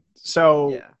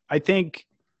 I think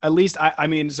at least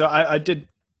I did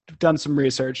done some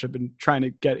research. I've been trying to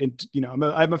get into,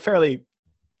 I'm a fairly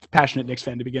passionate Knicks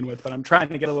fan to begin with, but I'm trying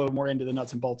to get a little more into the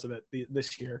nuts and bolts of it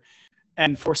this year.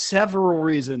 And for several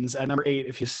reasons, at number 8,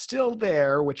 if he's still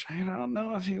there, which I don't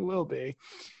know if he will be,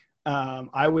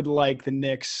 I would like the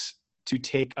Knicks to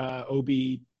take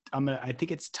Obi. I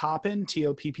think it's Toppin,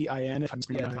 Toppin. If I'm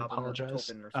saying that, I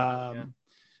apologize.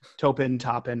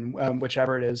 Toppin,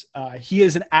 whichever it is. He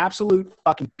is an absolute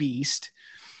fucking beast.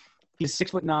 He's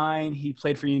 6'9". He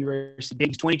played for University.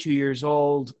 He's 22 years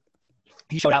old.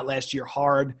 He showed out last year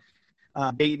hard.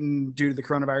 Dayton, due to the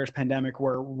coronavirus pandemic,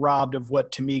 were robbed of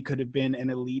what to me could have been an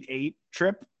Elite 8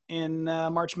 trip in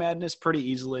March Madness pretty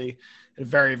easily. A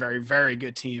very, very, very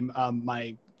good team.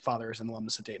 My father is an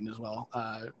alumnus at Dayton as well.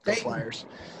 Flyers.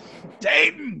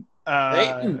 Dayton!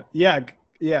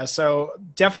 Yeah. So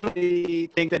definitely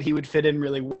think that he would fit in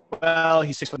really well.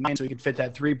 He's 6'9", so he could fit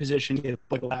that 3 position. He could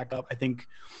play the backup. I think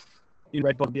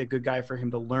Red Bull would be a good guy for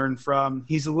him to learn from.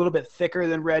 He's a little bit thicker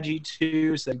than Reggie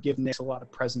too, so that gives Knicks a lot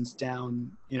of presence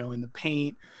down, in the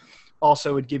paint.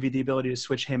 Also, would give you the ability to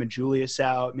switch him and Julius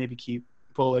out, maybe keep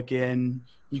Bullock in.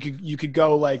 You could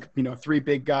go like 3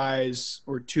 big guys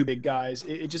or 2 big guys.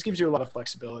 It just gives you a lot of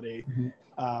flexibility.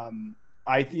 Mhm.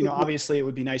 Obviously it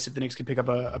would be nice if the Knicks could pick up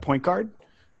a point guard,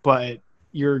 but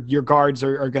your guards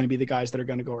are going to be the guys that are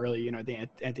going to go early. The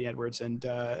Anthony Edwards and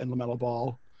LaMelo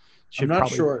Ball should not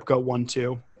probably sure. go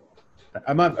 1-2.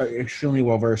 I'm not extremely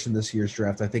well versed in this year's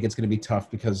draft. I think it's going to be tough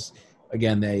because,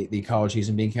 again, the college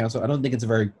season being canceled. I don't think it's a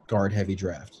very guard heavy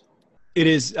draft. It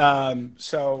is.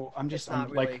 So I'm just It's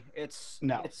not really. It's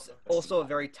also a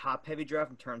very top heavy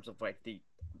draft in terms of like the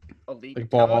elite Like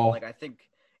talent. Ball. Like I think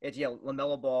it's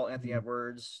LaMelo Ball, Anthony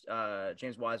Edwards,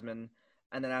 James Wiseman,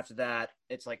 and then after that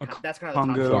it's like that's kind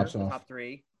of the top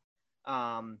 3.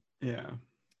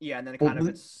 Yeah, and then kind of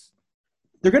it's.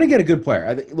 They're going to get a good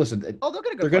player. Listen, they're going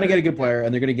to they're going to get a good player,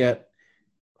 and they're going to get.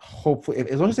 Hopefully,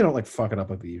 as long as they don't like fuck it up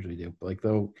like they usually do, but like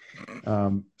they'll.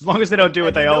 As long as they don't do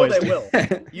what they always do.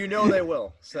 Will. They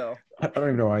will. So I don't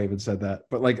even know why I even said that,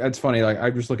 but like it's funny. Like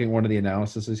I'm just looking at one of the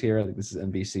analyses here. I think this is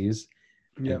NBC's.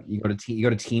 Yeah, you go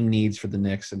to team needs for the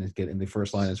Knicks, and get in the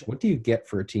first line is what do you get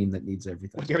for a team that needs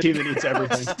everything? A team that needs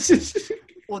everything.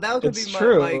 Well, that was going to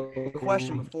be my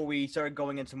question before we started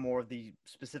going into more of the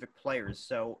specific players.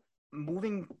 So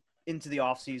moving into the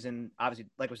offseason, obviously,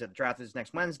 like we said, the draft is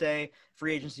next Wednesday.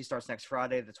 Free agency starts next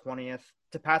Friday, the 20th.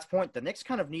 To Pat's point, the Knicks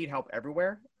kind of need help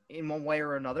everywhere in one way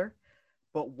or another.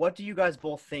 But what do you guys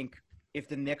both think if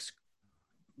the Knicks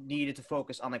needed to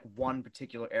focus on like one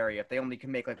particular area? If they only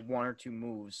can make like 1 or 2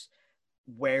 moves,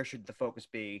 where should the focus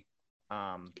be?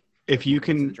 If you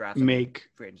can make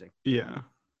free agency. Yeah.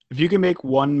 If you can make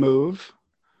one move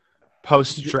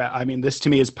post-draft, I mean, this to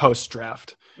me is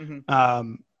post-draft.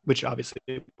 Mm-hmm. Which obviously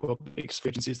will make free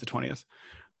agency is the 20th.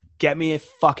 Get me a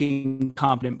fucking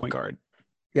competent point guard.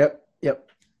 Yep.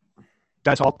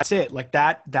 That's all. That's it. Like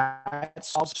that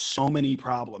solves so many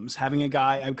problems. Having a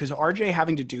guy, because RJ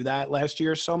having to do that last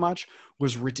year so much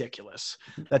was ridiculous.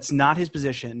 That's not his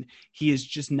position. He is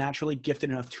just naturally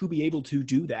gifted enough to be able to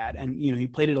do that. And, he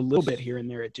played it a little bit here and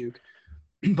there at Duke,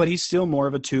 but he's still more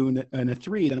of a 2 and a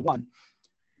 3 than a 1.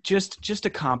 Just a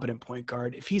competent point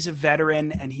guard. If he's a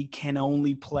veteran and he can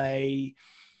only play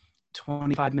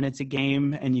 25 minutes a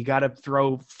game and you got to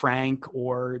throw Frank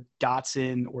or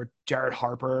Dotson or Jared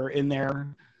Harper in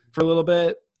there for a little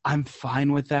bit, I'm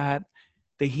fine with that.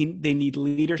 They need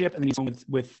leadership and they need someone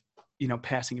with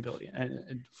passing ability.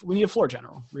 And we need a floor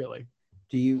general, really.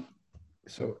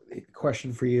 So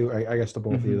question for you, I guess to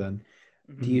both of you then.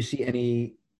 Mm-hmm. Do you see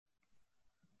any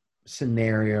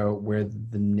scenario where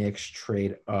the Knicks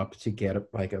trade up to get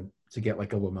like a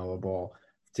LaMelo Ball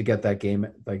to get that game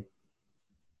like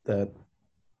that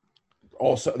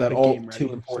also that all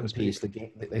too important piece the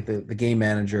game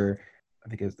manager I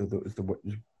think is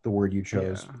the word you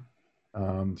chose.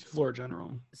 Floor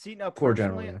general. See, now floor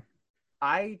general. Yeah.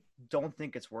 I don't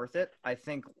think it's worth it. I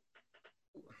think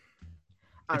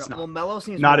LaMelo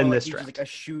seems not in like this he's draft. Like a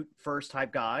shoot first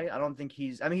type guy. I don't think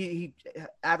he's. I mean, he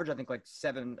averaged I think like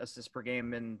 7 assists per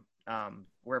game in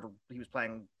wherever he was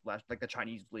playing last, like the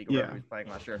Chinese league or wherever he was playing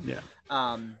last year. Yeah.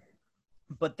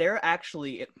 But they're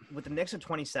actually with the Knicks at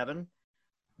 27.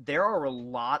 There are a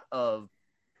lot of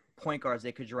point guards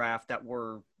they could draft that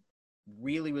were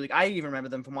really, really. I even remember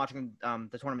them from watching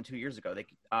the tournament 2 years ago.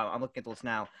 I'm looking at the list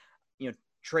now.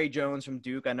 Trey Jones from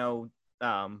Duke. I know.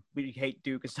 We hate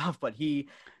Duke and stuff, but he'd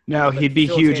be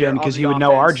huge in because he would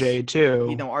know RJ too.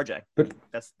 He'd know RJ. But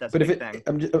that's but the big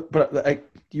thing.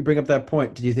 You bring up that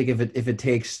point. Do you think if it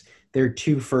takes their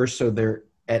 2 first, so they're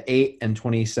at 8 and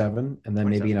 27, and then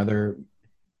maybe another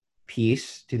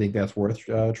piece? Do you think that's worth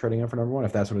trading up for number 1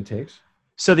 if that's what it takes?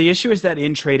 So the issue is that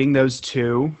in trading those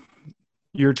 2,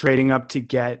 you're trading up to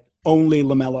get only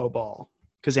LaMelo Ball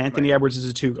because Anthony Edwards is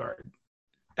a 2 guard.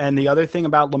 And the other thing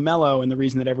about LaMelo and the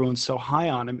reason that everyone's so high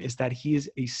on him is that he is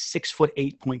a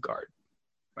 6'8" point guard.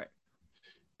 Right.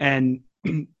 And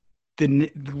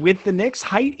with the Knicks,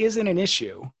 height isn't an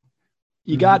issue.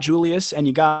 You got Julius and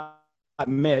you got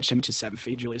Mitch, and Mitch is 7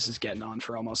 feet. Julius is getting on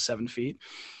for almost 7 feet.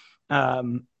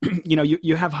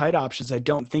 You have height options. I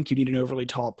don't think you need an overly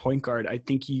tall point guard.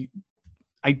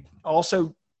 I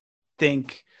also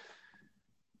think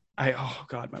oh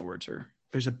God, my words are.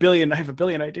 I have a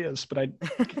billion ideas, but I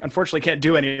unfortunately can't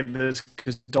do any of this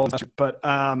because but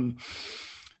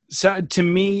so to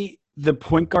me, the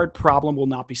point guard problem will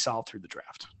not be solved through the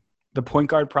draft. The point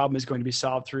guard problem is going to be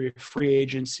solved through free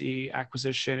agency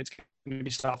acquisition. It's going to be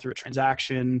solved through a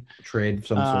transaction. Trade of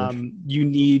some sort. You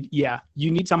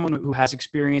need someone who has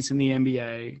experience in the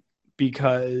NBA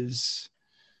because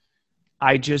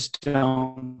I just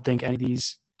don't think any of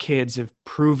these kids have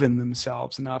proven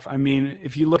themselves enough. I mean,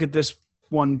 if you look at this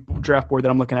one draft board that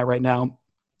I'm looking at right now,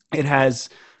 it has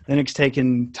the Knicks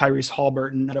taken Tyrese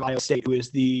Haliburton out of Iowa State, who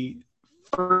is the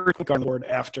first pick on the board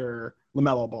after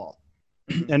LaMelo Ball.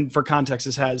 And for context,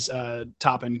 this has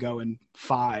Toppin going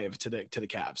 5 to the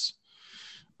Cavs.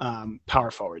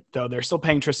 Power forward, though they're still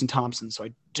paying Tristan Thompson, so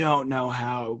I don't know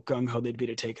how gung-ho they'd be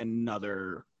to take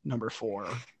another number 4.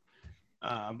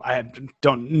 I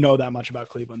don't know that much about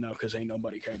Cleveland, though, because ain't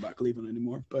nobody caring about Cleveland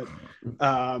anymore. But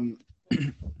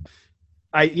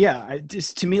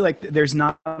just to me, like, there's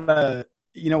not a,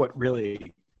 you know what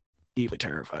really deeply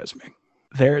terrifies me?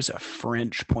 There's a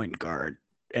French point guard.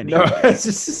 And No,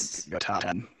 top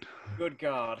 10. Good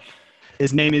God.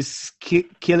 His name is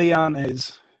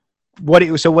Kylian. What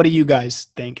do you guys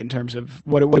think in terms of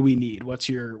what do we need? What's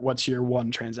your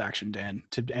one transaction, Dan,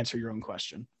 to answer your own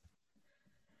question?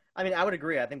 I mean, I would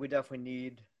agree. I think we definitely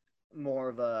need more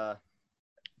of a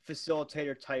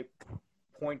facilitator type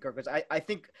point guard, because I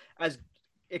think as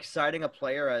exciting a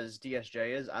player as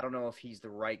DSJ is, I don't know if he's the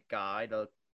right guy to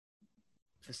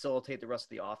facilitate the rest of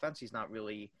the offense. He's not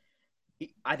really.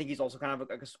 I think he's also kind of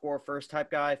like a score first type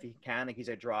guy if he can. Like, he's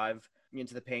a drive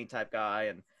into the paint type guy,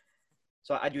 and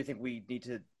so I do think we need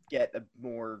to get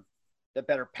a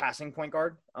better passing point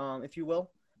guard, if you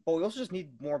will. But we also just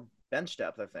need more bench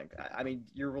depth, I think. I mean,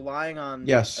 you're relying on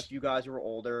a few guys who are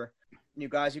older, new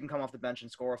guys who can come off the bench and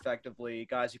score effectively,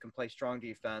 guys who can play strong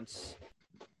defense.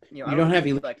 You don't have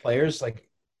elite players, like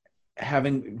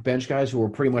having bench guys who are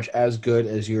pretty much as good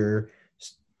as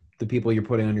the people you're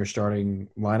putting on your starting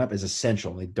lineup is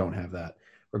essential. They don't have that,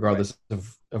 regardless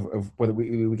of whether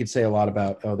we could say a lot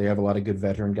about, they have a lot of good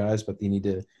veteran guys, but they need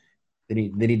to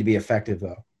be effective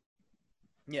though.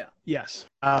 Yeah. Yes.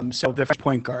 So the first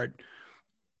point guard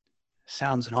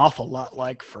sounds an awful lot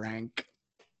like Frank.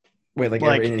 Wait,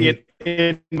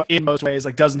 in most ways,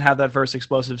 like, doesn't have that first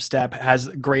explosive step, has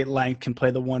great length, can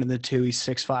play the 1 and the 2. He's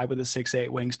 6'5" with a 6'8"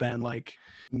 wingspan. Like,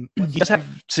 he does have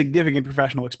significant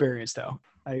professional experience, though.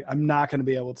 I'm not going to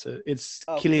be able to. It's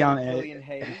Kylian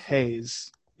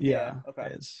Hayes. Yeah. Okay.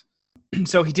 Hayes.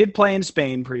 So he did play in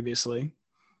Spain previously.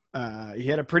 He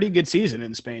had a pretty good season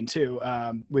in Spain too,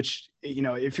 which,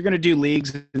 if you're going to do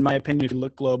leagues, in my opinion, if you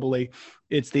look globally,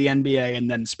 it's the NBA and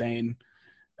then Spain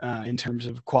in terms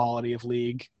of quality of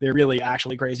league. They're really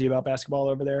actually crazy about basketball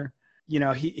over there.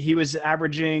 He was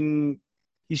averaging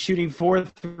 – he's shooting 4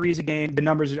 threes a game. The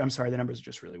numbers are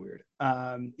just really weird.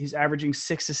 He's averaging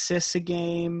 6 assists a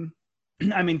game.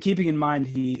 I mean, keeping in mind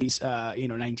he's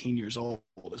 19 years old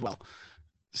as well.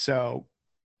 So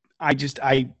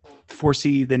I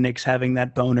foresee the Knicks having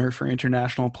that boner for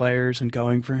international players and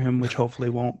going for him, which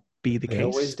hopefully won't be the case. They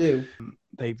always do.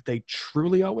 They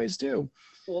truly always do.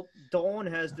 Well, Dolan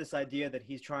has this idea that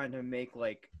he's trying to make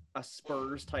like a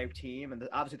Spurs type team, and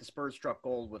obviously the Spurs struck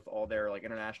gold with all their like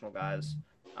international guys,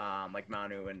 like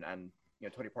Manu and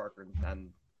Tony Parker and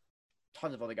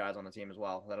tons of other guys on the team as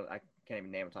well that I can't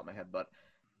even name on top of my head. But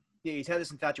yeah, he's had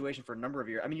this infatuation for a number of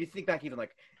years. I mean, you think back even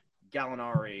like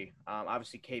Gallinari,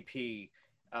 obviously KP,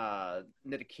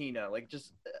 Ntilikina, like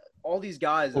just all these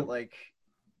guys that like,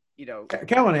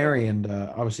 Gallinari and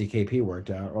obviously KP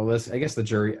worked out. Well, I guess the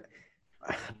jury.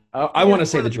 I want to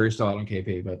say the jury's still out on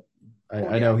KP, but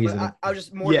I know he's. I was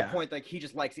just more to the point, like he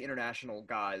just likes the international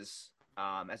guys,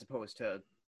 as opposed to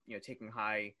taking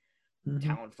high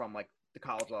talent from like the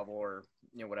college level or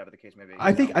whatever the case may be.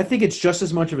 I think it's just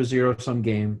as much of a zero-sum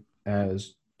game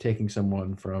as taking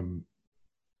someone from,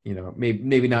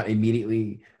 maybe not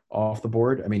immediately off the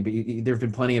board. I mean, but there have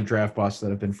been plenty of draft busts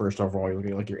that have been first overall. You look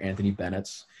at like your Anthony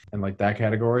Bennett's and like that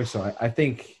category. So I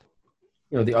think.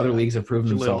 The other leagues have proven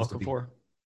themselves to be.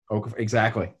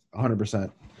 Exactly,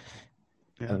 100%.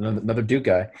 Yeah. Another Duke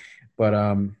guy, but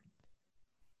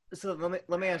So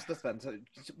let me ask this then. So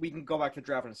we can go back to the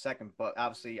draft in a second, but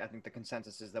obviously I think the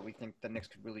consensus is that we think the Knicks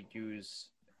could really use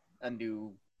a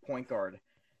new point guard.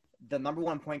 The number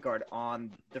 1 point guard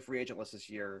on the free agent list this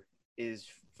year is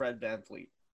Fred VanVleet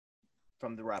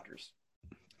from the Raptors.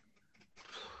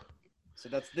 So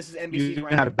this is NBC's. You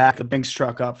have to back the Binks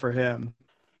truck up for him.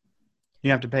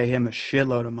 You have to pay him a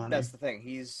shitload of money. That's the thing.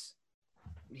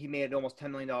 He made almost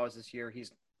 $10 million this year.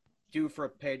 He's due for a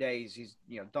payday. He's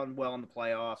done well in the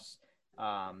playoffs.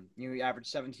 He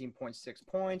averaged 17.6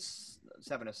 points,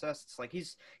 7 assists. Like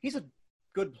he's a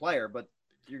good player, but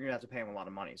you're gonna have to pay him a lot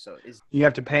of money. So you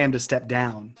have to pay him to step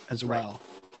down as well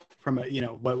from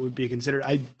what would be considered.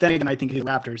 I think the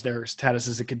Raptors, their status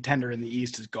as a contender in the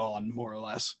East is gone more or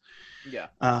less. Yeah.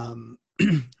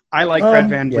 I like Fred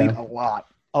VanVleet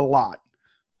a lot.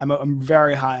 I'm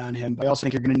very high on him, but I also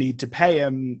think you're going to need to pay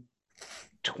him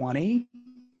 20,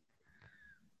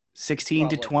 16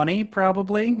 to Probably. 20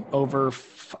 probably over.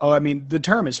 I mean, the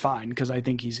term is fine because I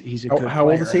think he's a good how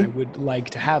player. old is he? I would like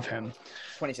to have him.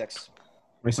 26.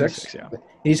 26? Yeah.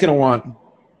 He's going to want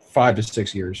 5 to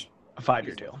 6 years. A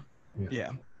 5-year deal. Yeah. Yeah.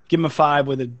 Give him a 5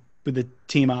 with a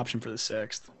team option for the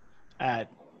 6th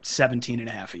at 17 and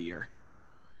a half a year.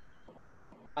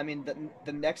 I mean,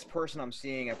 the next person I'm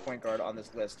seeing at point guard on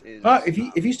this list is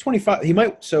If he's 25, he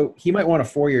might want a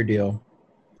 4-year deal.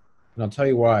 And I'll tell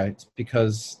you why. It's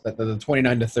because the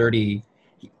 29 to 30,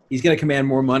 he's going to command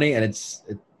more money, and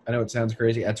I know it sounds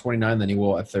crazy at 29 than he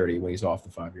will at 30 when he's off the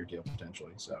 5-year deal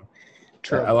potentially. So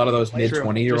True. a lot of those mid True.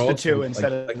 20-year-olds, Just the 2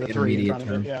 instead of the 3 in front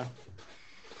of it. Yeah.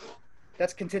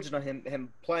 that's contingent on him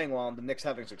playing well and the Knicks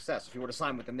having success. If he were to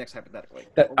sign with the Knicks hypothetically,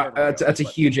 that's a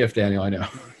huge if, Daniel. I know.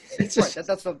 It's just, right.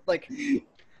 That's the like.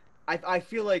 I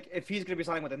feel like if he's going to be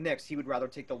signing with the Knicks, he would rather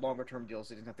take the longer term deal so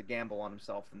he doesn't have to gamble on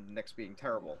himself and the Knicks being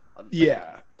terrible.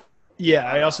 Yeah.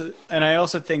 Yeah, I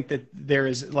also think that there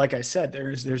is, like I said,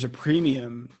 there's a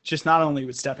premium, just not only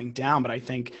with stepping down, but I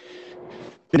think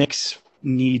the Knicks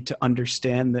need to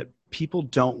understand that people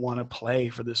don't want to play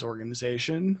for this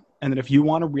organization, and that if you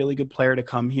want a really good player to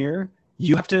come here,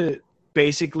 you have to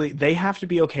they have to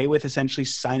be okay with essentially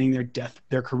signing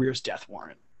their career's death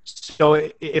warrant. So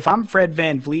if I'm Fred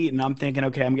VanVleet and I'm thinking,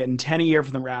 okay, I'm getting 10 a year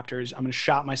from the Raptors, I'm going to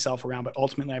shop myself around, but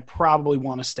ultimately I probably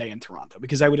want to stay in Toronto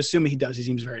because I would assume he does. He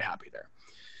seems very happy there.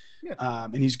 Yeah.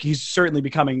 And he's certainly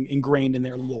becoming ingrained in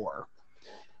their lore.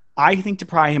 I think to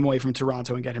pry him away from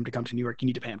Toronto and get him to come to New York, you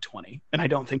need to pay him 20. And I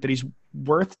don't think that he's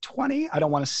worth 20. I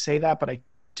don't want to say that, but I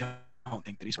don't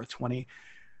think that he's worth 20.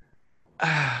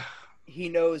 He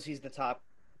knows he's the top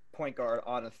point guard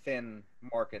on a thin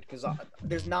market because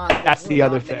there's the really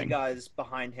other not many thing. guys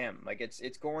behind him. Like it's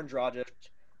Goran Dragic,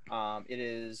 it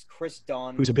is Chris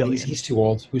Dunn, Who's a billion. he's too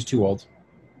old. Who's too old?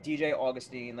 DJ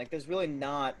Augustine. Like there's really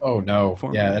not. Oh no!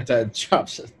 Yeah, that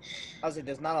chops. I was like,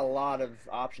 there's not a lot of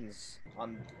options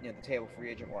on the table free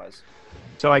agent wise.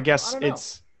 So I guess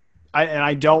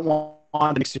I don't want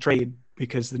the Knicks to trade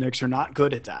because the Knicks are not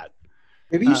good at that.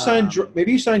 Maybe you sign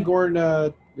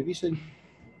Goran. Maybe you sign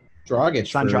Dragic.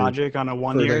 Sign Dragic on a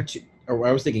 1 year. Or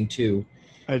I was thinking 2.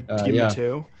 Give him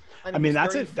 2. I mean,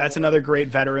 that's another great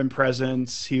veteran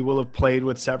presence. He will have played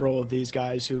with several of these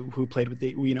guys who played with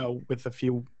with a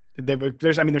few.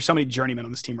 There's so many journeymen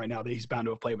on this team right now that he's bound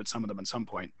to have played with some of them at some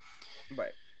point.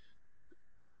 Right.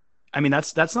 I mean,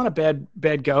 that's not a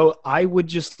bad go. I would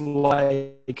just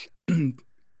like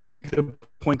the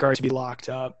point guard to be locked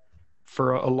up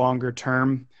for a longer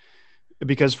term,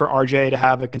 because for RJ to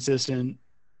have a consistent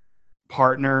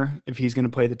partner, if he's going to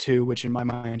play the 2, which in my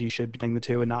mind he should be playing the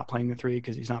 2 and not playing the 3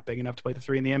 because he's not big enough to play the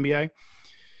 3 in the NBA.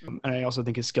 And I also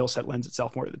think his skill set lends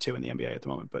itself more to the 2 in the NBA at the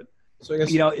moment. But so I guess,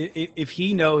 if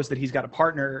he knows that he's got a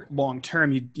partner long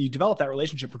term, you develop that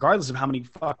relationship regardless of how many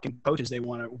fucking coaches they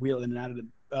want to wheel in and out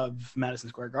of Madison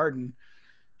Square Garden.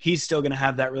 He's still going to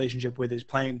have that relationship with his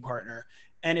playing partner.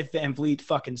 And if VanVleet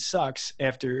fucking sucks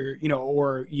after,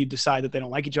 or you decide that they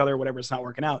don't like each other or whatever, it's not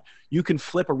working out, you can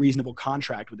flip a reasonable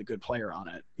contract with a good player on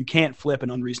it. You can't flip an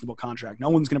unreasonable contract.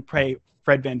 No one's going to pay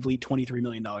Fred VanVleet $23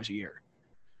 million a year.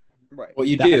 Right. Well,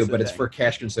 you do, but it's for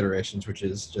cash considerations, which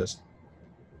is just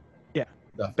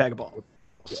bag of balls.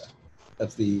 Yeah,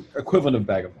 that's the equivalent of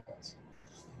bag of balls.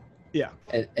 Yeah,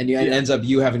 and it ends up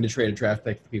you having to trade a draft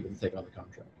pick for people to take on the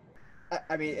contract.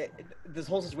 I mean, this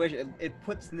whole situation, it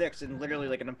puts Knicks in literally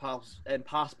like an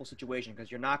impossible situation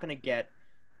because you're not going to get,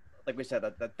 like we said,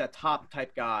 that top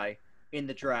type guy in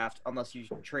the draft unless you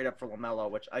trade up for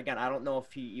LaMelo, which, again, I don't know if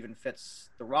he even fits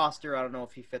the roster. I don't know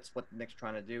if he fits what the Knicks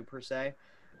trying to do, per se.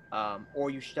 Or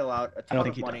you shell out a ton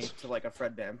of money to, like, a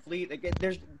Fred VanVleet. Like,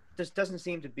 this doesn't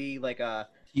seem to be, like, a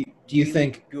do you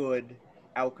think good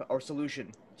outcome or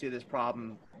solution to this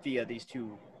problem via these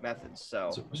 2 methods.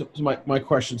 So my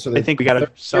question. So I think we got a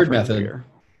third method. Here.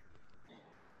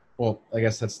 Well, I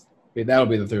guess that'll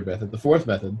be the 3rd method. The 4th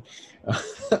method.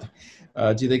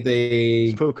 Do you think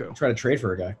they try to trade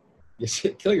for a guy? You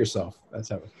kill yourself. That's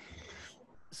how.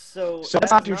 So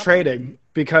that's not trading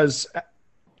because,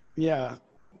 as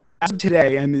of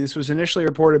today, I mean, this was initially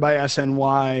reported by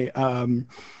SNY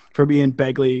from Ian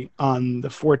Begley on the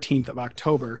 14th of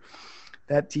October.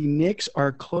 That the Knicks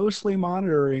are closely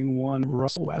monitoring one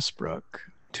Russell Westbrook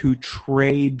to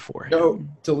trade for him. No,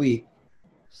 delete.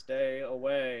 Stay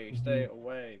away. Stay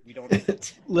away. We don't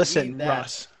listen,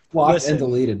 Russ. Blocked and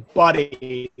deleted.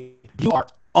 Buddy, you are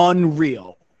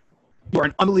unreal. You are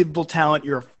an unbelievable talent.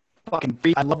 You're a fucking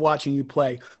beast. I love watching you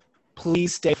play.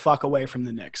 Please stay fuck away from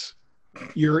the Knicks.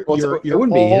 You're Well, you're it you're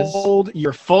wouldn't be his. old.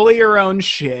 You're full of your own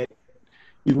shit.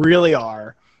 You really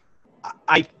are.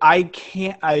 I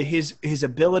can't. His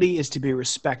ability is to be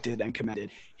respected and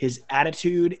commended. His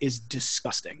attitude is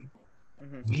disgusting.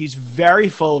 Mhm. He's very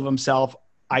full of himself.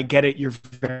 I get it. You're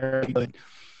very good.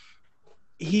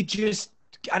 He just,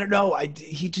 I don't know.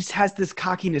 He just has this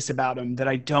cockiness about him that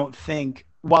I don't think.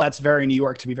 While that's very New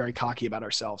York to be very cocky about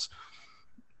ourselves,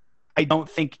 I don't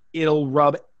think it'll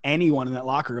rub anyone in that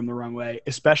locker room the wrong way,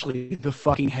 especially the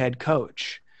fucking head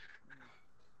coach.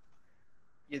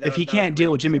 Yeah, If he that can't was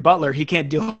deal with crazy. Jimmy Butler, he can't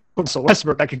deal with Russell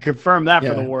Westbrook. I can confirm that for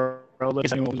Yeah. the world,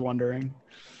 if anyone was wondering.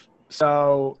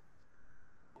 So,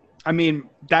 I mean,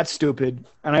 that's stupid.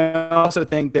 And I also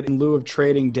think that in lieu of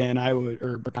trading Dan, I would,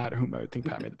 or Pat, whom I think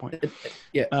Pat made the point.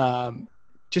 Yeah.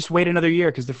 Just wait another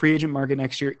year because the free agent market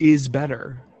next year is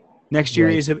better. Next year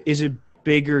Right. is a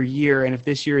bigger year, and if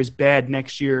this year is bad,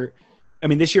 next year, I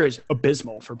mean, this year is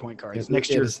abysmal for point guards. Yeah, Next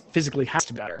it year is. physically has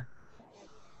to be better.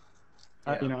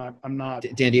 Yeah. I'm not.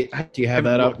 Dan, do you have haven't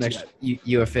that up looked next yet.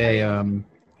 UFA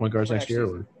point guards For next next year?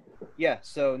 season. Yeah,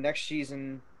 so next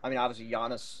season, I mean, obviously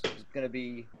Giannis is going to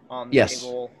be on the Yes.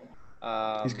 table.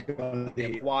 He's gonna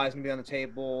be- Kawhi's going to be on the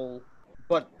table.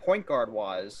 But point guard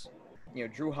wise,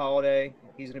 Drew Holiday,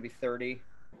 he's going to be 30.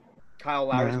 Kyle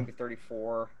Lowry's Yeah. going to be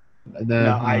 34. And then,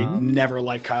 No, I never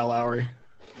liked Kyle Lowry.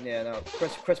 Yeah, no.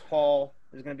 Chris Paul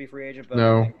is going to be free agent, but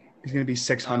No. I think He's going to be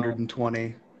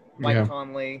 620. Mike Yeah.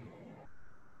 Conley.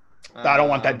 I don't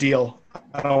want that deal.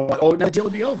 I don't want. Oh, that deal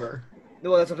would be over.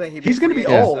 No, that's what I'm saying. He's going to be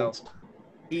free agent, old. so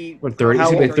he What, 30? Is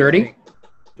he like 30?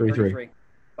 33. 33.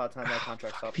 By the time that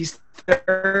contract's up. If he's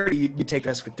 30, you take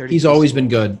this with 30. He's always been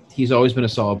good. He's always been a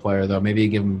solid player, though. Maybe you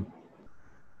give him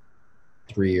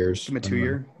 3 years. Give him a I don't know.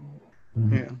 2-year.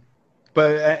 Mhm. Yeah.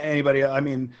 But anybody, I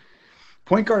mean,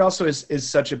 point guard also is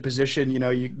such a position,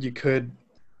 you could,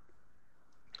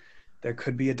 there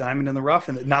could be a diamond in the rough.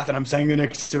 And not that I'm saying the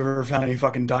Knicks have ever found any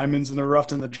fucking diamonds in the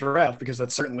rough in the draft, because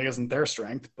that certainly isn't their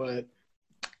strength. But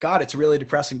God, it's really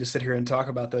depressing to sit here and talk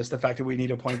about this. The fact that we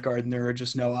need a point guard and there are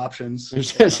just no options.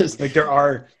 It's just- Like there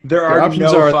are options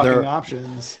no are- fucking there-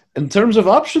 options. in terms of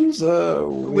options,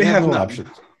 we have no none.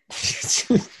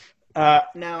 options.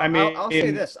 Now, I mean, I'll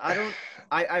say this: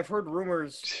 I've heard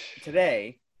rumors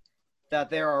today that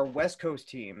there are West Coast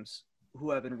teams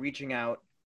who have been reaching out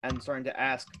and starting to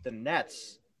ask the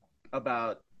Nets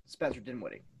about Spencer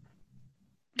Dinwiddie.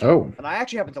 Oh, And I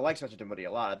actually happen to like Spencer Dinwiddie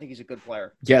a lot. I think he's a good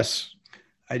player. yes.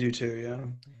 I do too, yeah.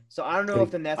 So I don't know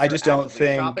if the Nets I just are don't actively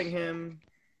think- shopping him,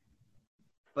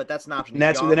 but that's an option. He's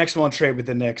Nets, young. the Knicks won't trade with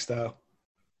the Knicks, though.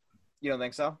 You don't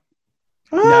think so?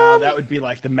 No, that would be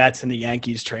like the Mets and the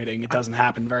Yankees trading. It doesn't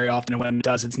happen very often, and when it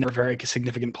does, it's never very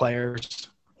significant players.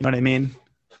 You know what I mean?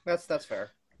 That's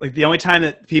fair. Like the only time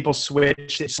that people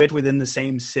switch within the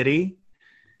same city,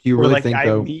 Do you or really like think,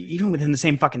 though? even within the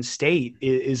same fucking state,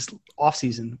 is off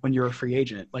season when you're a free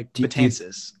agent. Like Do you-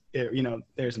 Betances,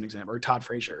 there's an example, or Todd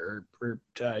Frazier, or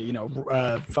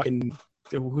fucking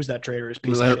who's that trader? Is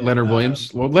piece of shit? Leonard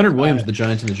Williams? Well, Leonard Williams, the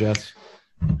Giants and the Jets.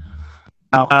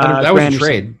 That was a Granderson,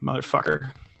 trade.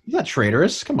 motherfucker. He's not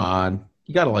traitorous. Come on.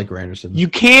 You got to like Granderson. You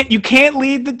can't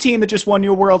lead the team that just won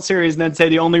you a World Series and then say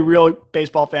the only real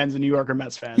baseball fans in New York are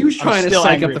Mets fans. He was I'm trying to still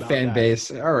psych angry up the about fan that.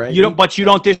 base. All right. You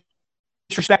don't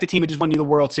disrespect the team that just won you the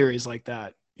World Series like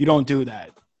that. You don't do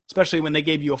that, especially when they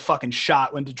gave you a fucking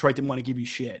shot when Detroit didn't want to give you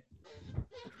shit.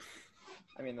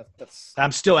 I mean, that's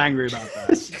I'm still angry about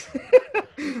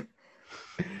that.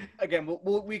 again.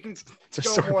 We can It's a go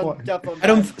sore more in point. depth on I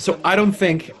don't- that so when I don't we get to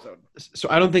think- the episode. So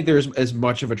I don't think there's as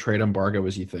much of a trade embargo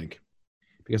as you think,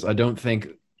 because I don't think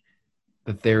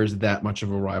that there's that much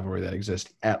of a rivalry that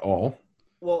exists at all.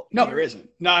 Well, No, there isn't.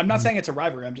 No, I'm not saying it's a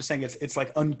rivalry. I'm just saying it's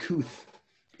like uncouth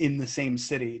in the same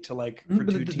city to like. For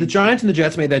But two the teams. Giants and the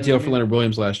Jets made that deal Mhm. for Leonard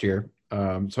Williams last year.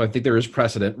 So I think there is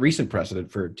recent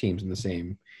precedent for teams in the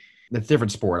same. That's a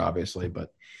different sport, obviously,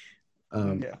 but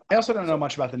Yeah, I also don't know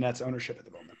much about the Nets ownership at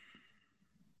the moment.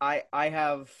 I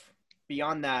have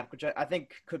beyond that, which I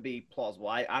think could be plausible.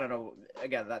 I don't know.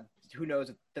 Again, that who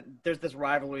knows? There's this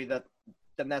rivalry that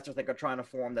the Nets are trying to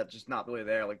form that's just not really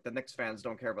there. Like the Knicks fans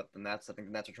don't care about the Nets. I think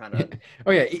the Nets are trying to.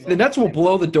 oh yeah, the Nets will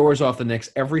blow the doors off the Knicks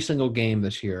every single game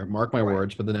this year. Mark my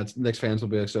words. But the Knicks fans will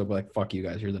be like, "Fuck you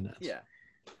guys, you're the Nets." Yeah,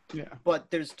 Yeah. but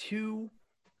there's two.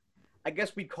 I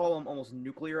guess we'd call them almost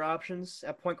nuclear options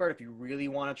at point guard if you really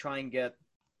want to try and get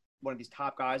one of these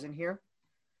top guys in here.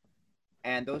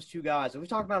 And those two guys, we've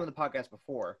talked about them in the podcast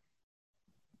before,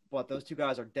 but those two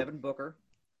guys are Devin Booker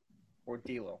or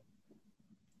D'Lo.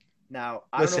 Now,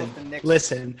 I don't know if the Knicks.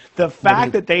 Listen. The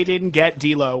fact that they didn't get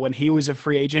D'Lo when he was a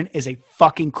free agent is a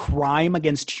fucking crime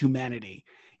against humanity.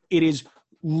 It is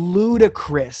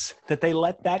ludicrous that they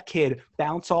let that kid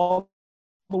bounce all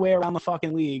the way around the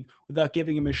fucking league without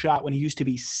giving him a shot when he used to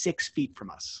be 6 feet from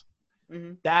us.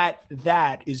 Mm-hmm.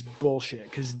 That is bullshit,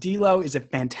 because D'Lo is a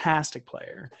fantastic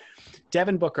player.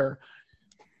 Devin Booker,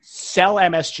 sell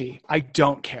MSG. I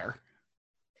don't care.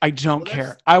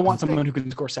 I want someone who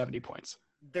can score 70 points.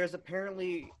 There's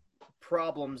apparently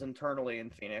problems internally in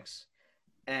Phoenix,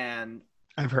 and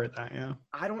I've heard that, yeah.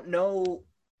 I don't know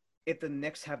if the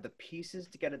Knicks have the pieces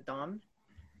to get it done.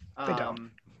 They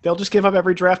don't. They'll just give up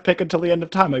every draft pick until the end of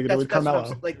time. Like, That's with what I'm Carmelo.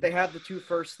 saying. Like, they have the 2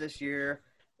 firsts this year.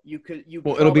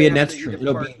 Well, it'll be a Nets trade.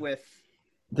 It'll be with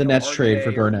the Nets RJ trade for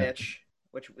or Burnett. Mitch,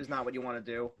 which is not what you want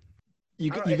to do. You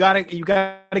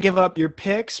gotta give up your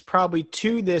picks, probably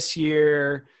 2 this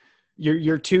year.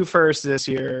 Your 2 first this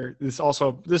year. This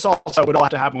also would all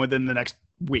have to happen within the next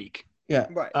week. Yeah.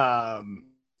 Right.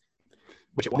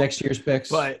 Which it won't. Next year's picks.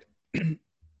 But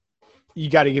you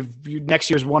got to give next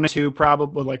year's 1 and 2,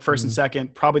 probably like first and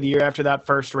second. Probably the year after that,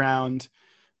 first round.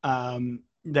 Then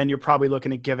you're probably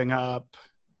looking at giving up.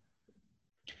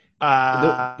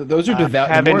 Those are devout.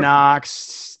 Kevin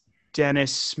Knox,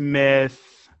 Dennis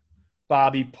Smith,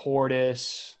 Bobby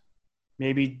Portis,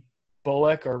 maybe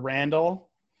Bullock or Randall.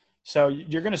 So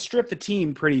you're going to strip the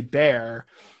team pretty bare,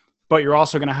 but you're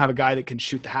also going to have a guy that can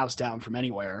shoot the house down from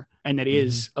anywhere, and that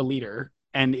is a leader.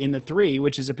 And in the 3,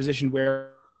 which is a position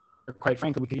where, quite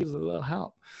frankly, we could use a little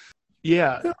help.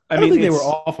 Yeah, I don't think they were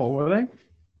awful, were they?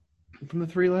 From the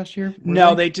 3 last year?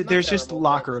 No, they did. There's terrible, just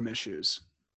locker room issues.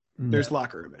 There's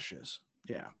locker room issues.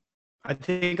 Yeah, I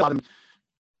think a lot of them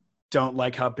don't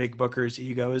like how big Booker's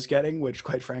ego is getting, which,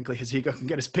 quite frankly, his ego can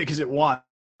get as big as it wants.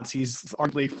 He's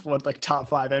arguably top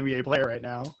 5 NBA player right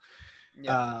now.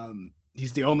 Yeah.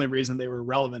 He's the only reason they were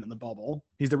relevant in the bubble.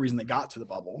 He's the reason they got to the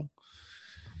bubble.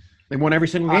 They won every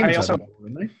single game.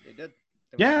 They did.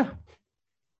 Yeah.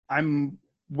 I'm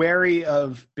wary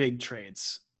of big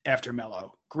trades after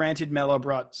Melo. Granted, Melo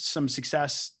brought some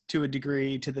success to a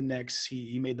degree to the Knicks.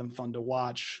 He made them fun to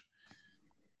watch.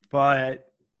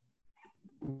 But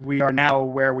we are now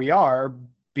where we are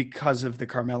because of the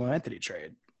Carmelo Anthony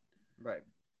trade. Right.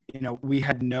 We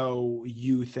had no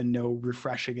youth and no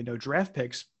refreshing and no draft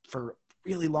picks for a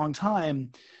really long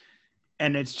time.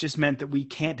 And it's just meant that we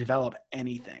can't develop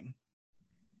anything.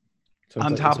 So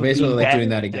on top of basically like doing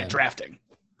that at again. drafting.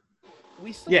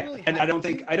 We still really and I don't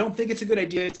think it's a good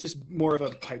idea. It's just more of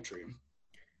a pipe dream.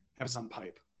 Have some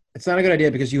pipe. It's not a good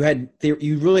idea because you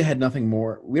really had nothing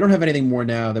more. We don't have anything more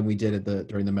now than we did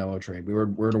during the Melo trade.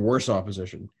 We're in a worse off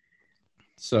position.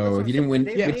 So if you didn't win,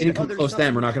 if you didn't come close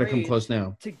then, we're not going to come close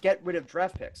now. To get rid of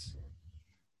draft picks,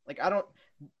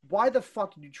 why the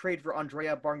fuck did you trade for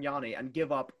Andrea Bargnani and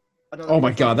give up another? Oh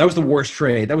my god, that was the worst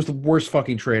trade. That was the worst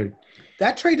fucking trade.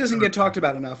 That trade doesn't get talked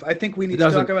about enough. I think we need to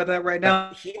talk about that right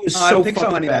now. He was I don't think so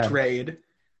fucking that bad. trade.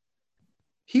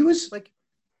 He was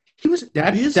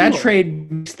That abysmal.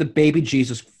 trade makes the baby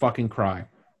Jesus fucking cry.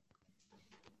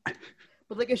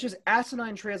 But it's just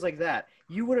asinine trades like that.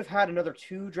 You would have had another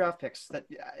 2 draft picks that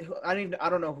I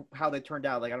don't know how they turned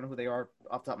out. I don't know who they are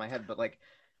off the top of my head. But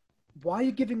why are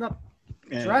you giving up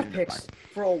draft picks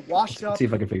for a washed up? Let's see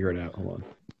if I can figure it out. Hold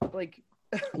on.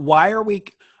 Why are we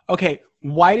okay?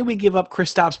 Why do we give up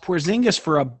Kristaps Porzingis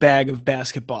for a bag of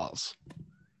basketballs?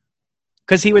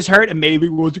 Because he was hurt and maybe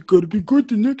wasn't going to be good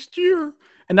the next year.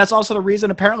 And that's also the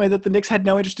reason, apparently, that the Knicks had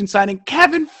no interest in signing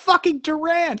Kevin fucking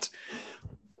Durant.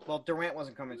 Well, Durant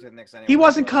wasn't coming to the Knicks anyway. He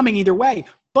wasn't coming either way.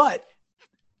 But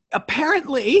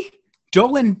apparently,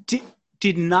 Dolan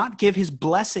did not give his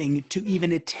blessing to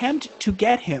even attempt to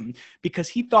get him because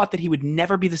he thought that he would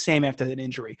never be the same after that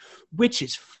injury, which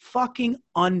is fucking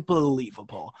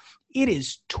unbelievable. It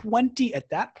is 20 at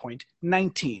that point,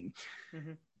 19.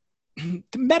 Mm-hmm.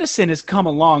 The medicine has come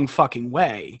a long fucking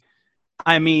way.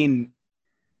 I mean,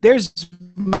 there's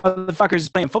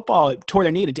motherfuckers playing football, tore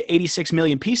their knee into 86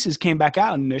 million pieces, came back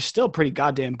out, and they're still pretty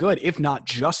goddamn good, if not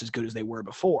just as good as they were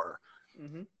before.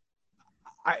 Mm-hmm.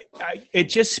 It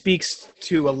just speaks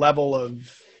to a level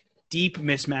of deep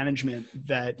mismanagement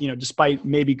that, despite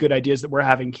maybe good ideas that we're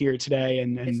having here today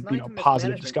and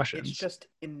positive discussions. It's just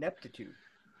ineptitude.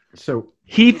 So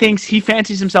he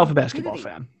fancies himself a basketball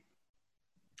fan.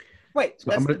 Wait,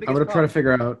 so I'm gonna try to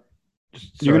figure out.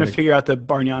 You're gonna figure out the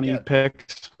Bargnani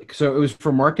picks. So it was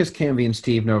for Marcus Camby and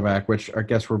Steve Novak, which I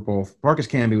guess were both. Marcus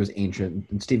Camby was ancient,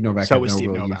 and Steve Novak had no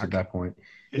real use at that point.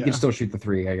 He can still shoot the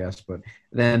 3, I guess, but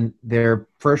then their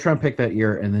first round pick that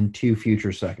year, and then 2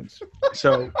 future seconds.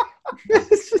 So,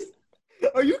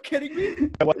 are you kidding me?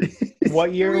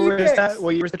 What year was that?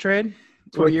 What year was the trade?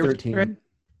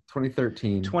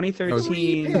 2013.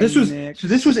 2013.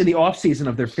 This was in the off season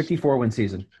of their 54-win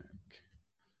season.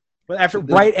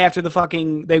 But right after the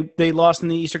fucking they lost in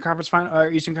the Eastern Conference final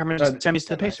or Eastern Conference semis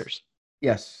to the Pacers.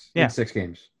 Yes. Yeah. In 6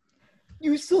 games.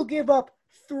 You still give up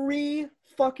 3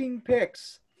 fucking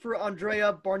picks for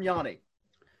Andrea Bargnani.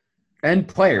 And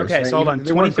players. Okay, so hold on.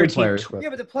 They weren't good 2013 players. But... Yeah,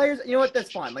 but the players, you know what?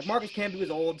 That's fine. Like Marcus Camby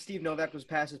was old. Steve Novak was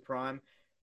past his prime.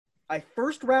 A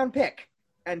first-round pick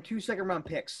and 2 second-round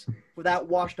picks for that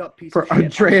washed-up piece For of shit.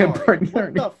 Andrea I'm sorry. Bargnani.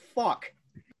 What the fuck?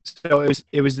 So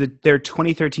it was their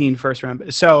 2013 first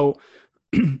round. So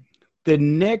the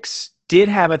Knicks did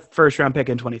have a first round pick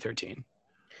in 2013.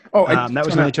 Oh, that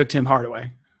was when they took Tim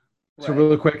Hardaway. So Right.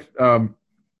 really quick,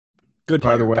 Good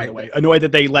player, by the way. Annoyed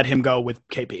that they let him go with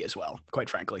KP as well, quite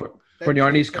frankly.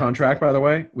 Bargnani's contract, by the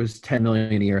way, was $10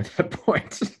 million a year at that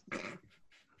point.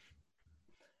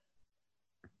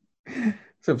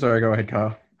 So I'm sorry. Go ahead,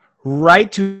 Kyle.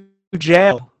 Right to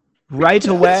jail. Right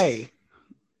away.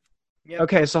 Yep.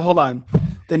 Okay, so hold on.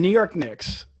 The New York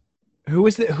Knicks. Who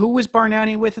was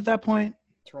Bargnani with at that point?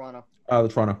 Toronto. The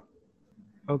Toronto.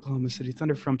 Oklahoma City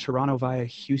Thunder from Toronto via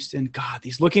Houston. God,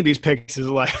 looking at these picks is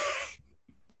like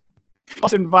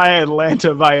Boston via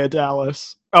Atlanta via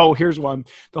Dallas. Oh, here's one.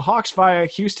 The Hawks via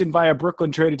Houston via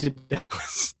Brooklyn traded to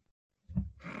Dallas.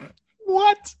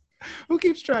 What? Who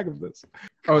keeps track of this?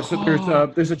 Oh, so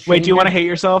there's a chain. Wait, do you want to here. hate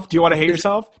yourself? Do you want to hate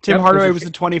yourself? Tim Yep, Hardaway there's was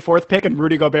the 24th pick and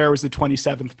Rudy Gobert was the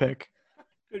 27th pick.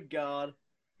 Good God.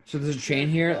 So there's a chain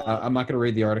here. I'm not going to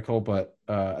read the article, but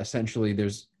essentially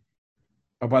there's.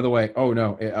 Oh, by the way,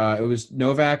 it was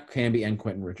Novak, Camby, and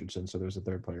Quentin Richardson. So there's a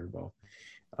third player involved.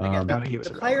 Again, he was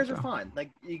the a players villain, are fine. Like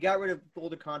you got rid of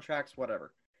golden contracts,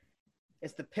 whatever.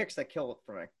 It's the picks that kill it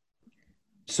for me.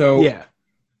 So Yeah.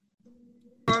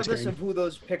 Regardless of who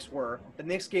those picks were, the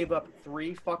Knicks gave up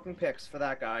 3 fucking picks for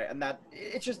that guy, and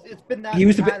it's been that. he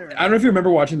was. I pattern. don't know if you remember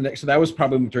watching the Knicks. So that was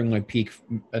probably during my peak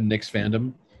Knicks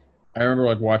fandom. I remember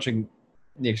like watching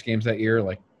Knicks games that year,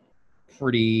 like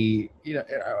pretty.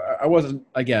 I wasn't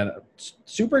again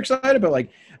super excited, but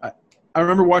like I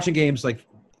remember watching games like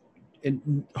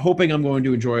and hoping I'm going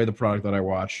to enjoy the product that I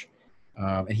watch,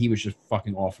 and he was just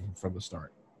fucking awful from the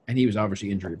start, and he was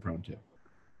obviously injury prone too.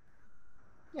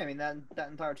 Yeah, I mean that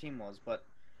entire team was, but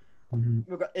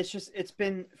Mm-hmm. it's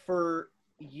been for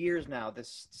years now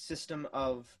this system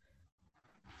of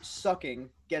sucking,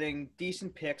 getting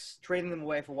decent picks, trading them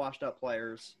away for washed up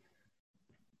players,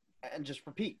 and just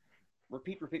repeat.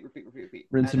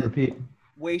 Rinse and then repeat.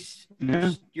 Waste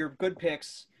Yeah. your good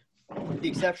picks, with the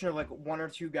exception of like 1 or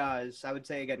 2 guys. I would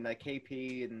say again like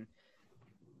KP and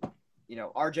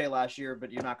RJ last year, but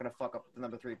you're not going to fuck up the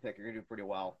number 3 pick. You're going to do pretty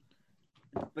well.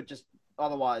 But just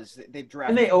otherwise, they've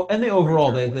drafted. And they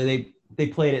overall they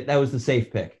played it. That was the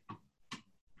safe pick.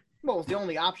 Well, it was the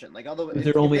only option. Like, although It was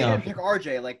if their only they option. didn't pick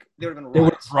RJ, like they would have been They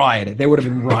would riots. have rioted. They would have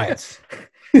been riots.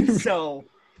 So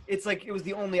it's like it was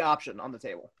the only option on the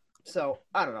table. So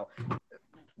I don't know.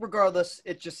 Regardless,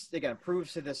 it just again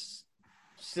proves to this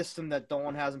system that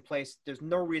Dolan has in place. There's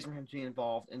no reason for him to be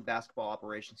involved in basketball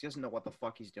operations. He doesn't know what the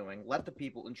fuck he's doing. Let the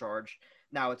people in charge.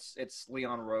 Now it's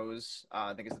Leon Rose,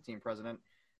 I think is the team president.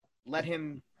 Let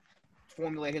him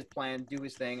formulate his plan, do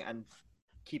his thing, and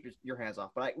keep your hands off.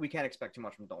 But we can't expect too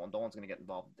much from Dolan. Dolan's going to get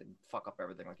involved and fuck up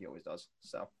everything like he always does.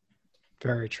 So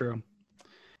Very true.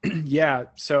 Yeah,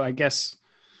 so I guess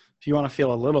if you want to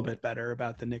feel a little bit better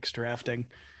about the Knicks drafting,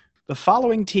 the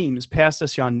following teams passed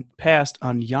on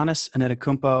Giannis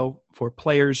Antetokounmpo for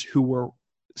players who were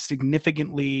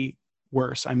significantly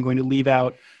worse. I'm going to leave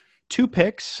out 2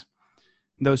 picks.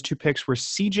 Those 2 picks were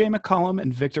C.J. McCollum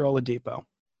and Victor Oladipo.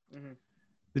 Mhm.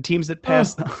 The teams that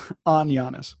passed on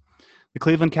Giannis: the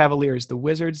Cleveland Cavaliers, the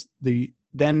Wizards, the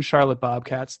then Charlotte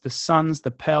Bobcats, the Suns,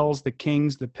 the Pels, the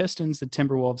Kings, the Pistons, the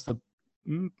Timberwolves,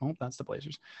 that's the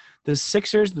Blazers, the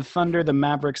Sixers, the Thunder, the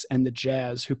Mavericks, and the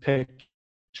Jazz, who picked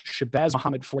Shabazz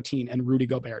Muhammad 14 and Rudy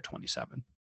Gobert 27.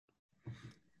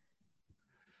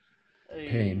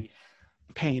 Pain.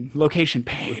 Pain. Location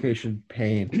pain. Location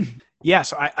pain. Yeah,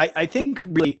 so I think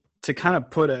really to kind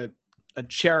of put a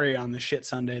cherry on the shit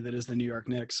sundae that is the New York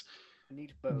Knicks, I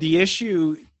need both. the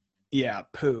issue,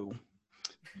 poo.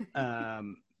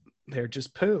 They're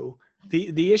just poo.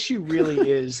 The issue really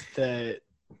is that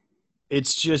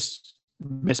it's just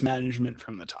mismanagement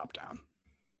from the top down.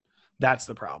 That's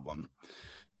the problem.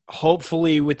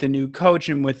 Hopefully with the new coach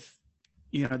and with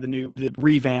the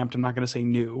revamped, I'm not going to say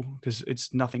new because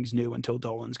nothing's new until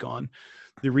Dolan's gone.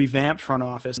 The revamped front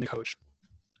office and the coach,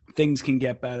 things can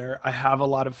get better. I have a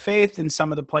lot of faith in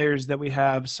some of the players that we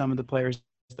have. Some of the players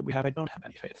that we have, I don't have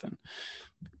any faith in.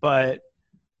 But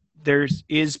there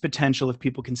is potential if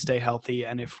people can stay healthy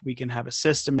and if we can have a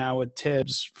system now with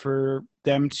Tibbs for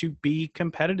them to be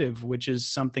competitive, which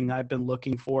is something I've been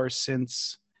looking for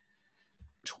since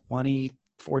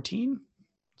 2014.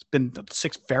 It's been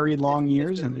 6 very long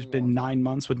years, and there's been 9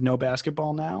 months with no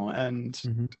basketball now. And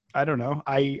Mhm. I don't know.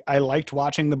 I liked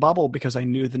watching the bubble because I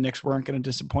knew the Knicks weren't going to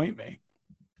disappoint me.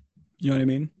 You know what I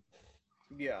mean?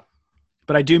 Yeah.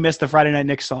 But I do miss the Friday Night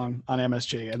Knicks song on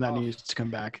MSG, and that Oh. needs to come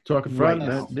back. Talking Right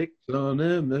Friday now. night, Nick on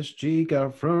MSG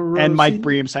got front row. And Mike seat.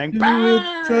 Bream saying, Do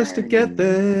it just to get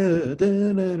there.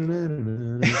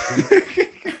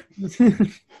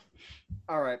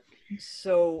 All right.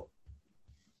 So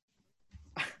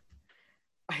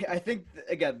I think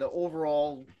again the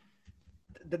overall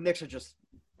the Knicks are just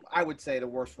I would say the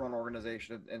worst run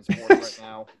organization in sports right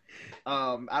now.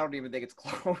 I don't even think it's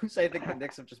close. I think the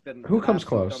Knicks have just been Who an comes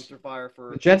absolute close? dumpster fire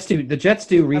for The Jets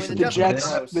do recently.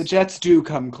 the Jets do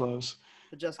come close.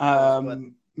 the Jets. Close, but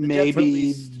Maybe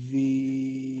least-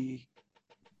 the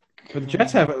But the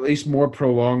Jets have at least more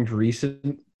prolonged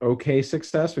recent okay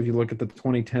success. If you look at the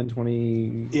 2010,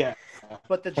 20... yeah.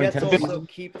 But the Jets 2010. also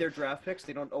keep their draft picks.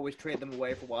 They don't always trade them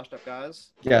away for washed-up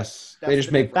guys. Yes, That's they just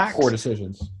the make difference. poor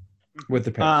decisions with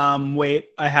the picks. Wait,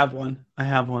 I have one.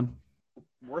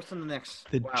 Worse than the Knicks.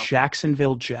 The Wow.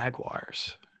 Jacksonville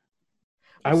Jaguars.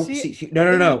 I will See, see. No.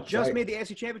 They just Sorry. made the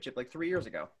AFC Championship like 3 years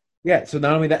ago. Yeah. So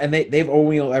not only that, and they've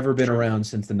only ever been around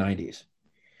since the 90s.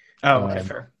 Oh, okay, Um,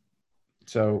 fair.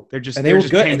 So They're just and they they're were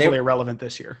just good, and painfully they- irrelevant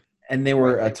this year. and they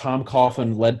were a Tom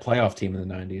Coughlin led playoff team in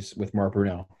the 90s with Mark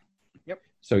Brunell. Yep.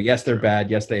 So yes, they're bad.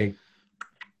 Yes, they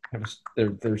have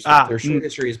their short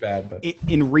history is bad, but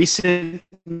In recent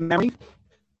memory,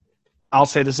 I'll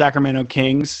say the Sacramento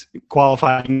Kings,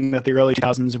 qualifying that the early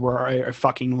 2000s were a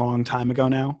fucking long time ago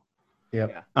now.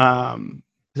 Yep.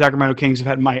 Sacramento Kings have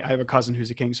had I have a cousin who's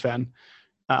a Kings fan,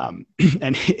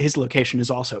 and his location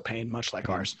is also pain, much like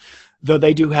ours, though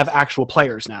they do have actual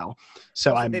players now.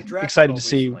 So I'm They've drafted excited well to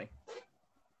see. recently.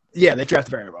 Yeah, they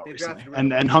drafted very well They recently, drafted really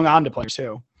and well. hung on to players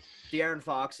too. De'Aaron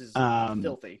Fox is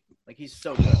Filthy. Like he's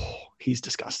so good. He's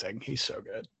disgusting. He's so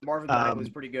good. Marvin Bagley's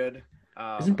pretty good.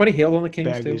 isn't Buddy Hield on the Kings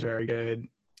Bagley's too? very good.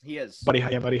 He is. Buddy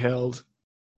Hield.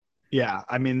 Yeah,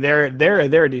 I mean they're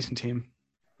a decent team.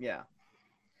 Yeah.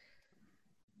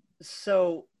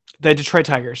 So, The Detroit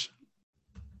Tigers.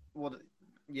 well,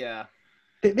 yeah.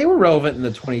 They were relevant in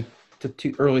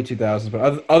the early 2000s,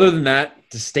 but other than that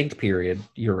distinct period,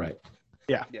 you're right.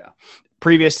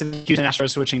 Previous to the Houston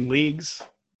Astros switching leagues,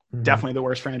 Mhm. definitely the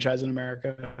worst franchise in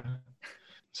America.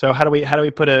 So how do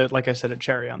we put a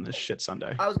cherry on this shit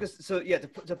Sunday? I was gonna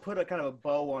to put a kind of a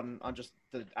bow on just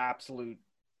the absolute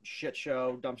shit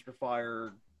show, dumpster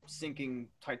fire, sinking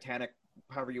Titanic,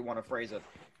 however you want to phrase it.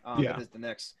 Yeah. That is the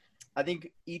Knicks. I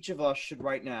think each of us should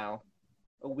right now,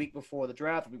 a week before the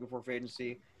draft, a week before free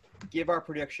agency, give our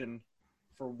prediction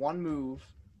for one move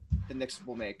the Knicks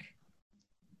will make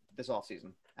this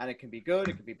offseason. And it can be good,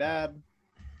 it can be bad.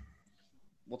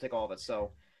 We'll take all of it.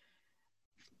 So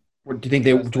What, do you think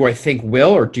they? Do I think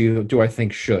will or do I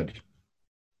think should?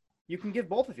 you can give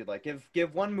both if you'd like.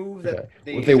 Give one move that Okay.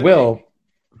 they Well, they should will. make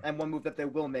and one move that they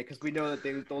will make, because we know that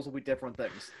those will be different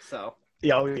things. So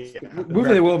Yeah, The move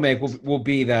they will make will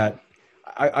be that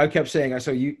I kept saying.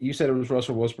 So you said it was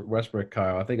Russell Westbrook,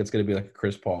 Kyle. I think it's going to be like a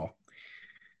Chris Paul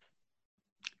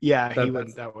yeah,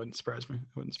 that wouldn't surprise me.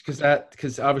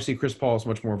 because obviously Chris Paul is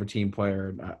much more of a team player.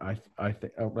 And I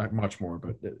think not much more,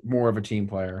 but more of a team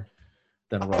player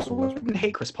than a I Russell Westbrook. wouldn't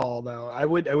hate Chris Paul though. I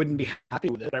wouldn't be happy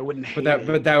with it. I wouldn't hate it.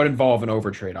 But that would involve an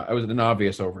overtrade. It was an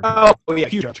obvious overtrade. Oh yeah,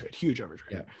 huge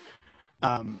overtrade.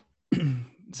 Yeah.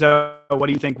 So what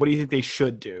do you think? What do you think they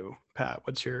should do, Pat?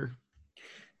 What's your?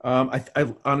 I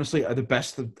honestly the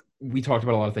best we talked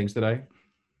about a lot of things today.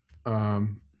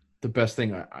 The best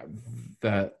thing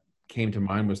that came to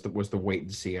mind was the wait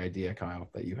and see idea, Kyle,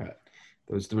 that you had.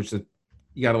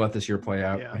 You got to let this year play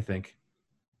out. Yeah. I think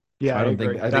Yeah, I I don't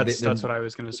agree. think- I think That's what I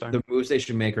was going to say. the moves they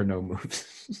should make are no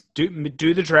moves.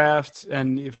 Do the draft,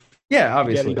 and if Yeah, you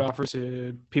obviously. get offers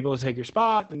to people to take your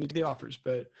spot, then you do the offers.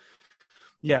 But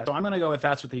yeah, so I'm going to go with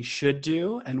that's what they should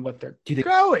do and what they're Do you think-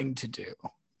 going to do.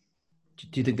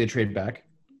 Do you think they trade back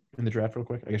in the draft real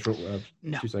quick? I guess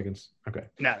No. 2 seconds. Okay.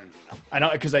 No. I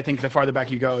know, because I think the farther back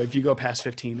you go, if you go past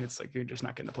 15, it's like you're just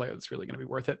not getting a player that's really going to be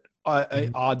worth it.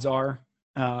 Odds are,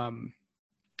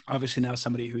 obviously now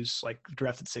somebody who's like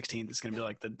drafted 16th is going to be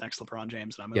like the next LeBron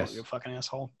James, and I'm going to Yes. be a fucking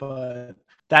asshole. But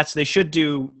they should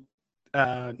do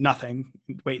nothing,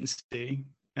 wait and see,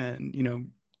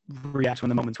 and react when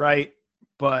the moment's right.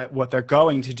 But what they're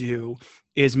going to do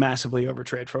is massively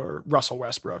overtrade for Russell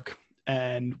Westbrook.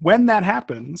 And when that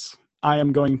happens, I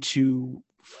am going to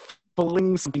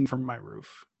fling something from my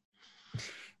roof.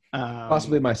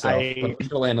 Possibly myself, but I'm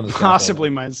gonna land on the Possibly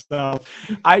myself.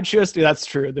 That's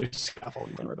true. There's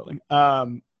scaffolding in our building.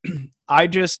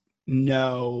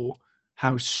 know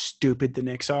how stupid the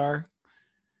Knicks are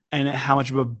and how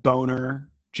much of a boner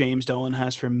James Dolan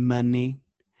has for money.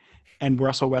 And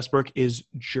Russell Westbrook is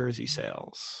jersey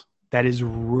sales. That is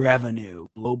revenue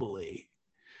globally.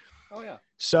 Oh yeah.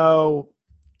 So,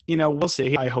 we'll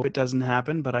see. I hope it doesn't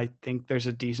happen, but I think there's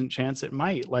a decent chance it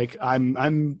might. Like,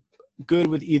 I'm good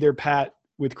with either Pat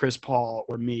with Chris Paul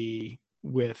or me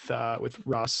with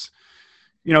Russ.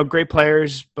 Great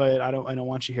players, but I don't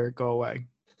want you here to go away.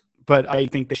 But I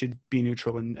think they should be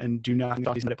neutral and do nothing.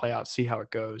 Let it play out, see how it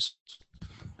goes,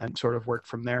 and sort of work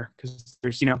from there. Because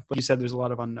there's, like you said, there's a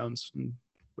lot of unknowns, and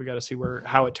we got to see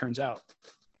how it turns out.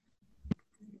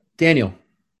 Daniel.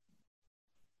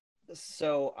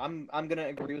 So I'm gonna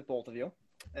agree with both of you.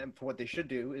 And for what they should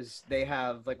do is they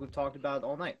have, like we've talked about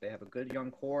all night, they have a good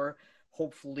young core.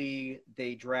 Hopefully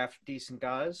they draft decent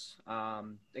guys.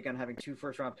 Again, having 2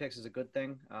 first-round picks is a good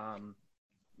thing.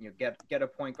 Get a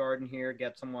point guard in here,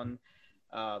 get someone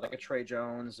like a Trey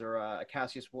Jones or a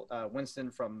Cassius Winston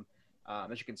from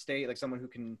Michigan State, like someone who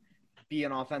can be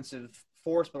an offensive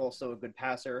force but also a good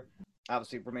passer.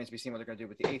 Obviously, it remains to be seen what they're going to do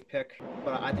with the 8th pick,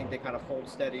 but I think they kind of hold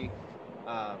steady,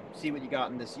 see what you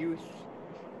got in this youth,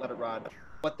 let it ride.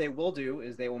 What they will do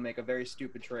is they will make a very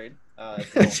stupid trade,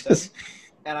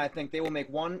 and I think they will make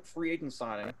one free agent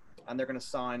signing, and they're going to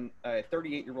sign a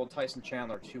 38-year-old Tyson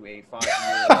Chandler to a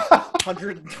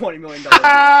 5-year, $120 million deal.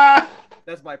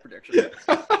 That's my prediction.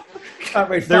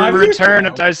 The return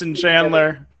of Tyson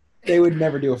Chandler. They would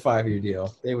never do a 5-year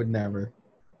deal. They would never.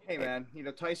 Hey man,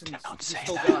 Tyson's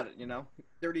still got it.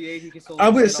 38, he can still.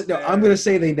 I'm gonna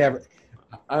say they never.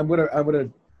 I'm gonna.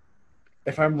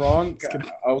 If I'm wrong,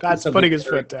 Pat's putting his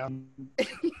foot down.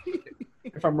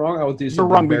 If I'm wrong, I will do something. If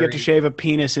we're wrong, we get to shave a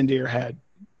penis into your head.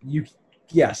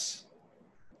 Yes.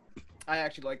 I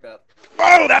actually like that.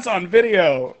 Oh, that's on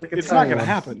video. It's not going to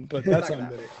happen, but that's on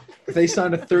video. If they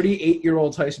signed a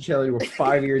 38-year-old Tyson Chandler to a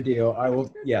 5-year deal, I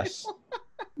will. Yes.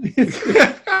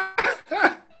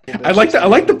 I like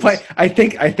the play. I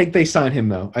think they sign him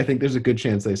though. I think there's a good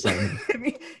chance they sign him. I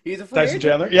mean, he's a free Tyson agent.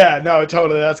 Chandler. Yeah, no,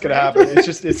 totally. That's going to happen.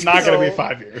 It's not going to be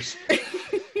 5 years.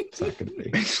 It's not going to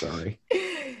be. Sorry.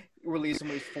 Release him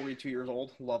when he's 42 years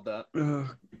old. Love that.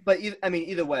 But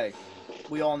either way,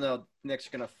 we all know Knicks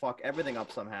are going to fuck everything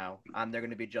up somehow, and they're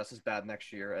going to be just as bad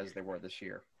next year as they were this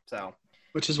year. So,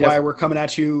 which is why we're coming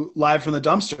at you live from the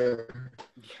dumpster.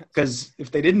 Because if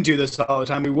they didn't do this all the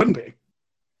time, we wouldn't be.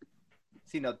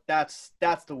 See, that's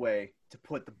the way to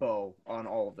put the bow on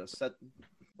all of this. That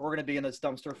we're going to be in this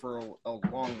dumpster for a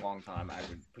long, long time, I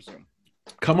would presume.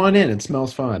 Come on in. It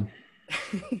smells fine.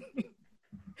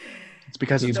 It's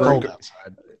because it's cold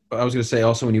outside. I was going to say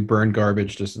also when you burn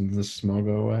garbage, doesn't the smell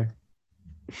go away?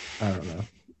 I don't know.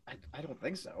 I don't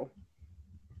think so.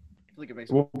 I feel like it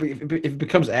makes. Well, if it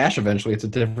becomes ash eventually, it's a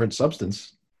different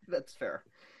substance. That's fair.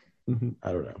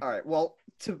 I don't know. All right. Well,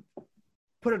 to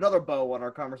put another bow on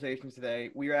our conversation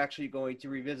today, we are actually going to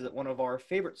revisit one of our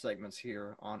favorite segments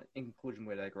here on In Conclusion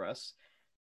We Digress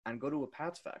and go to a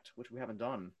Pat's fact, which we haven't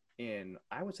done in,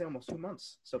 I would say, almost 2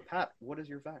 months. So, Pat, what is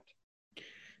your fact?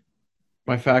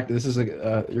 My fact, this is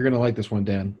you're going to like this one,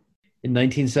 Dan. In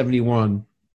 1971,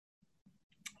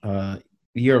 the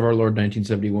year of our Lord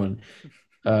 1971,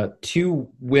 2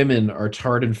 women are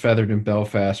tarred and feathered in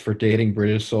Belfast for dating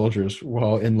British soldiers,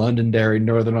 while in Londonderry,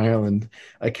 Northern Ireland,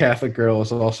 a Catholic girl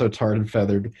is also tarred and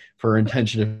feathered for her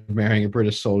intention of marrying a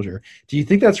British soldier. Do you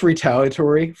think that's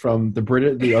retaliatory from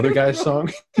the other guy's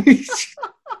song?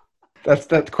 That's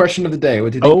the question of the day. Do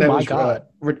you think that was God.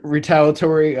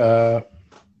 Retaliatory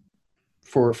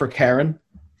for Karen?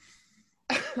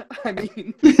 I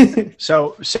mean,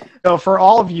 so for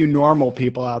all of you normal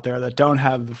people out there that don't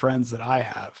have the friends that I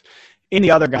have, in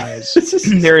The Other Guys,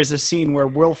 there is a scene where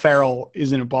Will Ferrell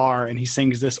is in a bar and he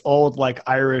sings this old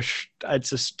Irish. It's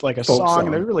just like a song.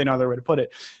 And there's really no other way to put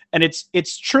it. And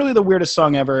it's truly the weirdest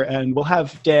song ever. And we'll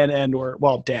have Dan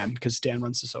Dan, because Dan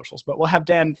runs the socials, but we'll have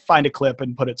Dan find a clip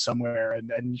and put it somewhere,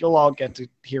 and you'll all get to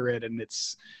hear it. And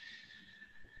it's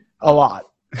a lot.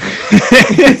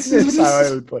 It's how I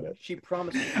would put it. she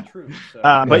promised the truth. So.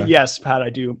 But yes, Pat, I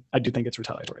do think it's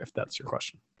retaliatory, if that's your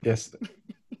question. Yes.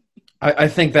 I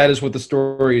think that is what the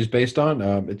story is based on.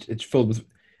 It's filled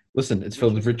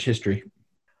with rich history.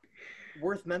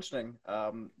 Worth mentioning,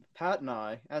 Pat and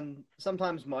I, and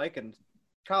sometimes Mike and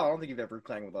Kyle, I don't think you've ever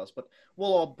playing with us, but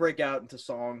we'll all break out into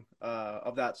song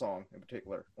of that song in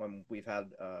particular when we've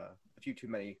had a few too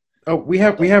many. Oh, we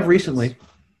have recently.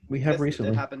 We have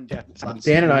recently. It happened. Yeah,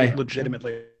 Dan and I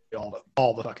legitimately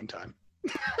all the fucking time.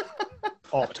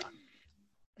 All the time.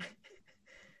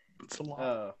 It's a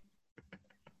lot.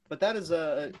 But that is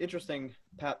an interesting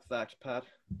Pat fact, Pat.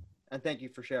 and thank you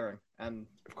for sharing. And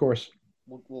Of course.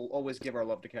 we'll always give our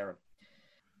love to Karen.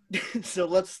 So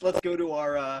let's go to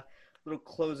our little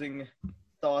closing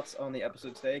thoughts on the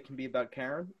episode today. It can be about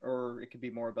Karen, or it could be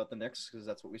more about the Knicks, because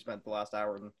that's what we spent the last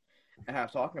hour and a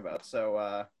half talking about.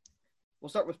 So we'll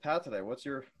start with Pat today. What's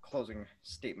your closing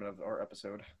statement of our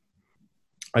episode?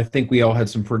 I think we all had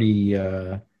some pretty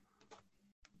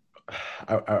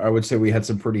I would say we had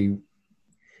some pretty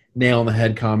nail in the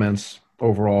head comments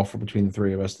overall for between the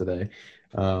three of us today.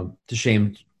 To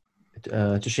shame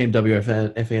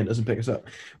WFAN doesn't pick us up,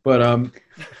 but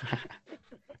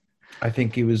I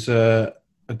think it was a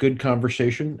good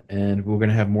conversation, and we're going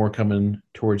to have more coming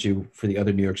towards you for the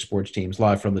other New York sports teams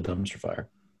live from the dumpster fire.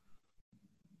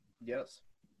 Yes.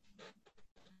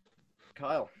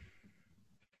 Kyle.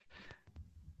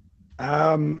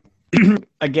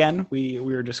 Again, we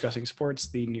were discussing sports.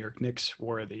 The New York Knicks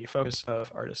were the focus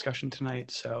of our discussion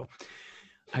tonight. So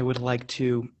I would like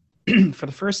to, for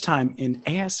the first time in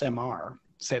ASMR,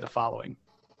 say the following.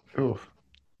 Ooh.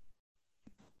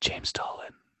 James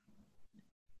Dolan,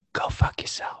 go fuck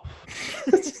yourself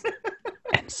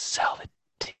and sell the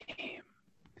team.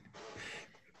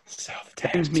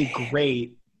 That brings me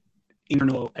great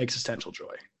internal existential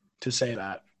joy to say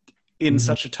that in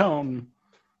such a tone.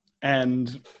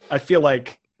 And I feel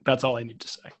like that's all I need to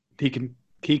say. He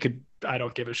could, I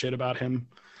don't give a shit about him.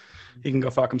 He can go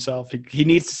fuck himself. He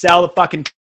needs to sell the fucking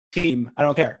team. I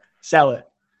don't care. Sell it.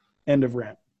 End of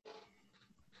rant.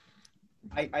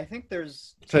 I think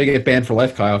there's... So you get banned for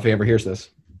life, Kyle, if he ever hears this.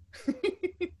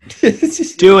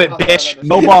 Do it, bitch.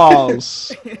 No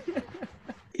balls.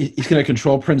 He's going to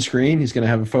control print screen. He's going to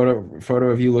have a photo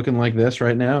of you looking like this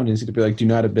right now, and he's going to be like, do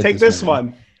not admit Take this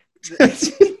one.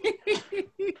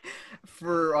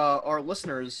 For our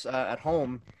listeners at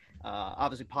home,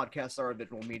 obviously podcasts are a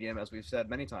visual medium, as we've said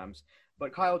many times,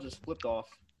 but Kyle just flipped off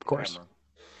Of course. camera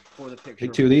for the picture.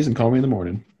 Take two of these and call me in the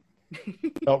morning.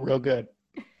 Felt real good.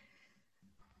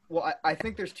 Well, I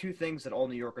think there's two things that all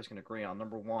New Yorkers can agree on.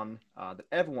 Number one, that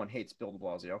everyone hates Bill de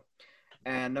Blasio.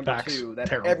 And number Facts. two, that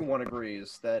Terrible. everyone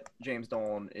agrees that James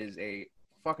Dolan is a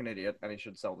fucking idiot and he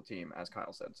should sell the team, as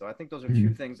Kyle said. So I think those are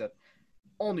two things that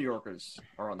all New Yorkers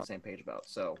are on the same page about.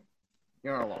 So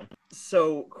you're not alone.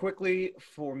 So quickly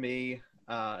for me,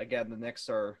 again, the Knicks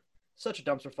are such a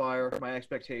dumpster fire. My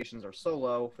expectations are so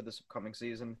low for this upcoming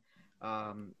season.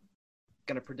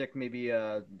 Going to predict maybe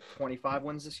 25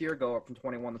 wins this year, go up from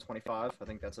 21 to 25. I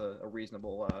think that's a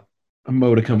reasonable A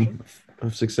modicum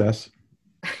of success.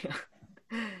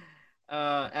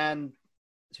 and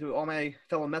to all my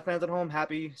fellow Mets fans at home,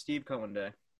 happy Steve Cohen Day.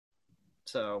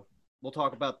 So we'll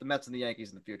talk about the Mets and the Yankees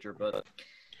in the future, but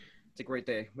it's a great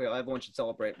day. Everyone should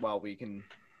celebrate while we can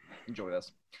enjoy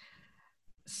this.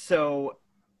 So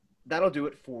that'll do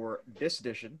it for this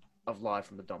edition of Live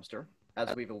from the Dumpster.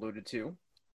 As we've alluded to,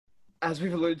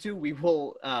 we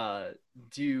will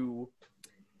do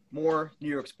more New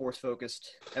York sports-focused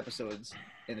episodes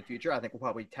in the future. I think we'll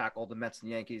probably tackle the Mets and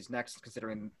Yankees next,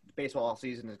 considering baseball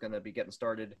season is going to be getting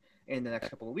started in the next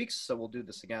couple of weeks, so we'll do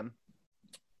this again.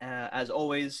 As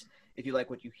always, if you like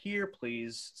what you hear,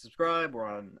 please subscribe. We're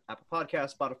on Apple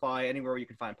Podcasts, Spotify, anywhere you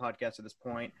can find podcasts at this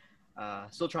point.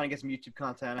 Still trying to get some YouTube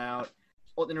content out.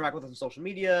 Interact with us on social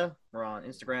media. We're on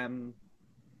Instagram,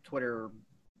 Twitter.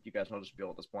 You guys know the spiel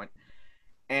at this point.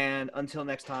 And until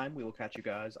next time, we will catch you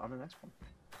guys on the next one.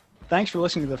 Thanks for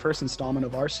listening to the first installment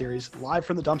of our series, Live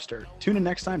from the Dumpster. Tune in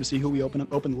next time to see who we open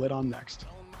the lid on next.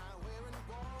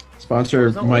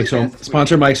 Sponsor Mike's OnlyFans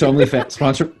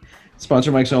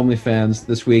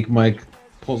this week. Mike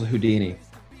pulls a Houdini.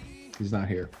 He's not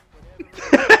here.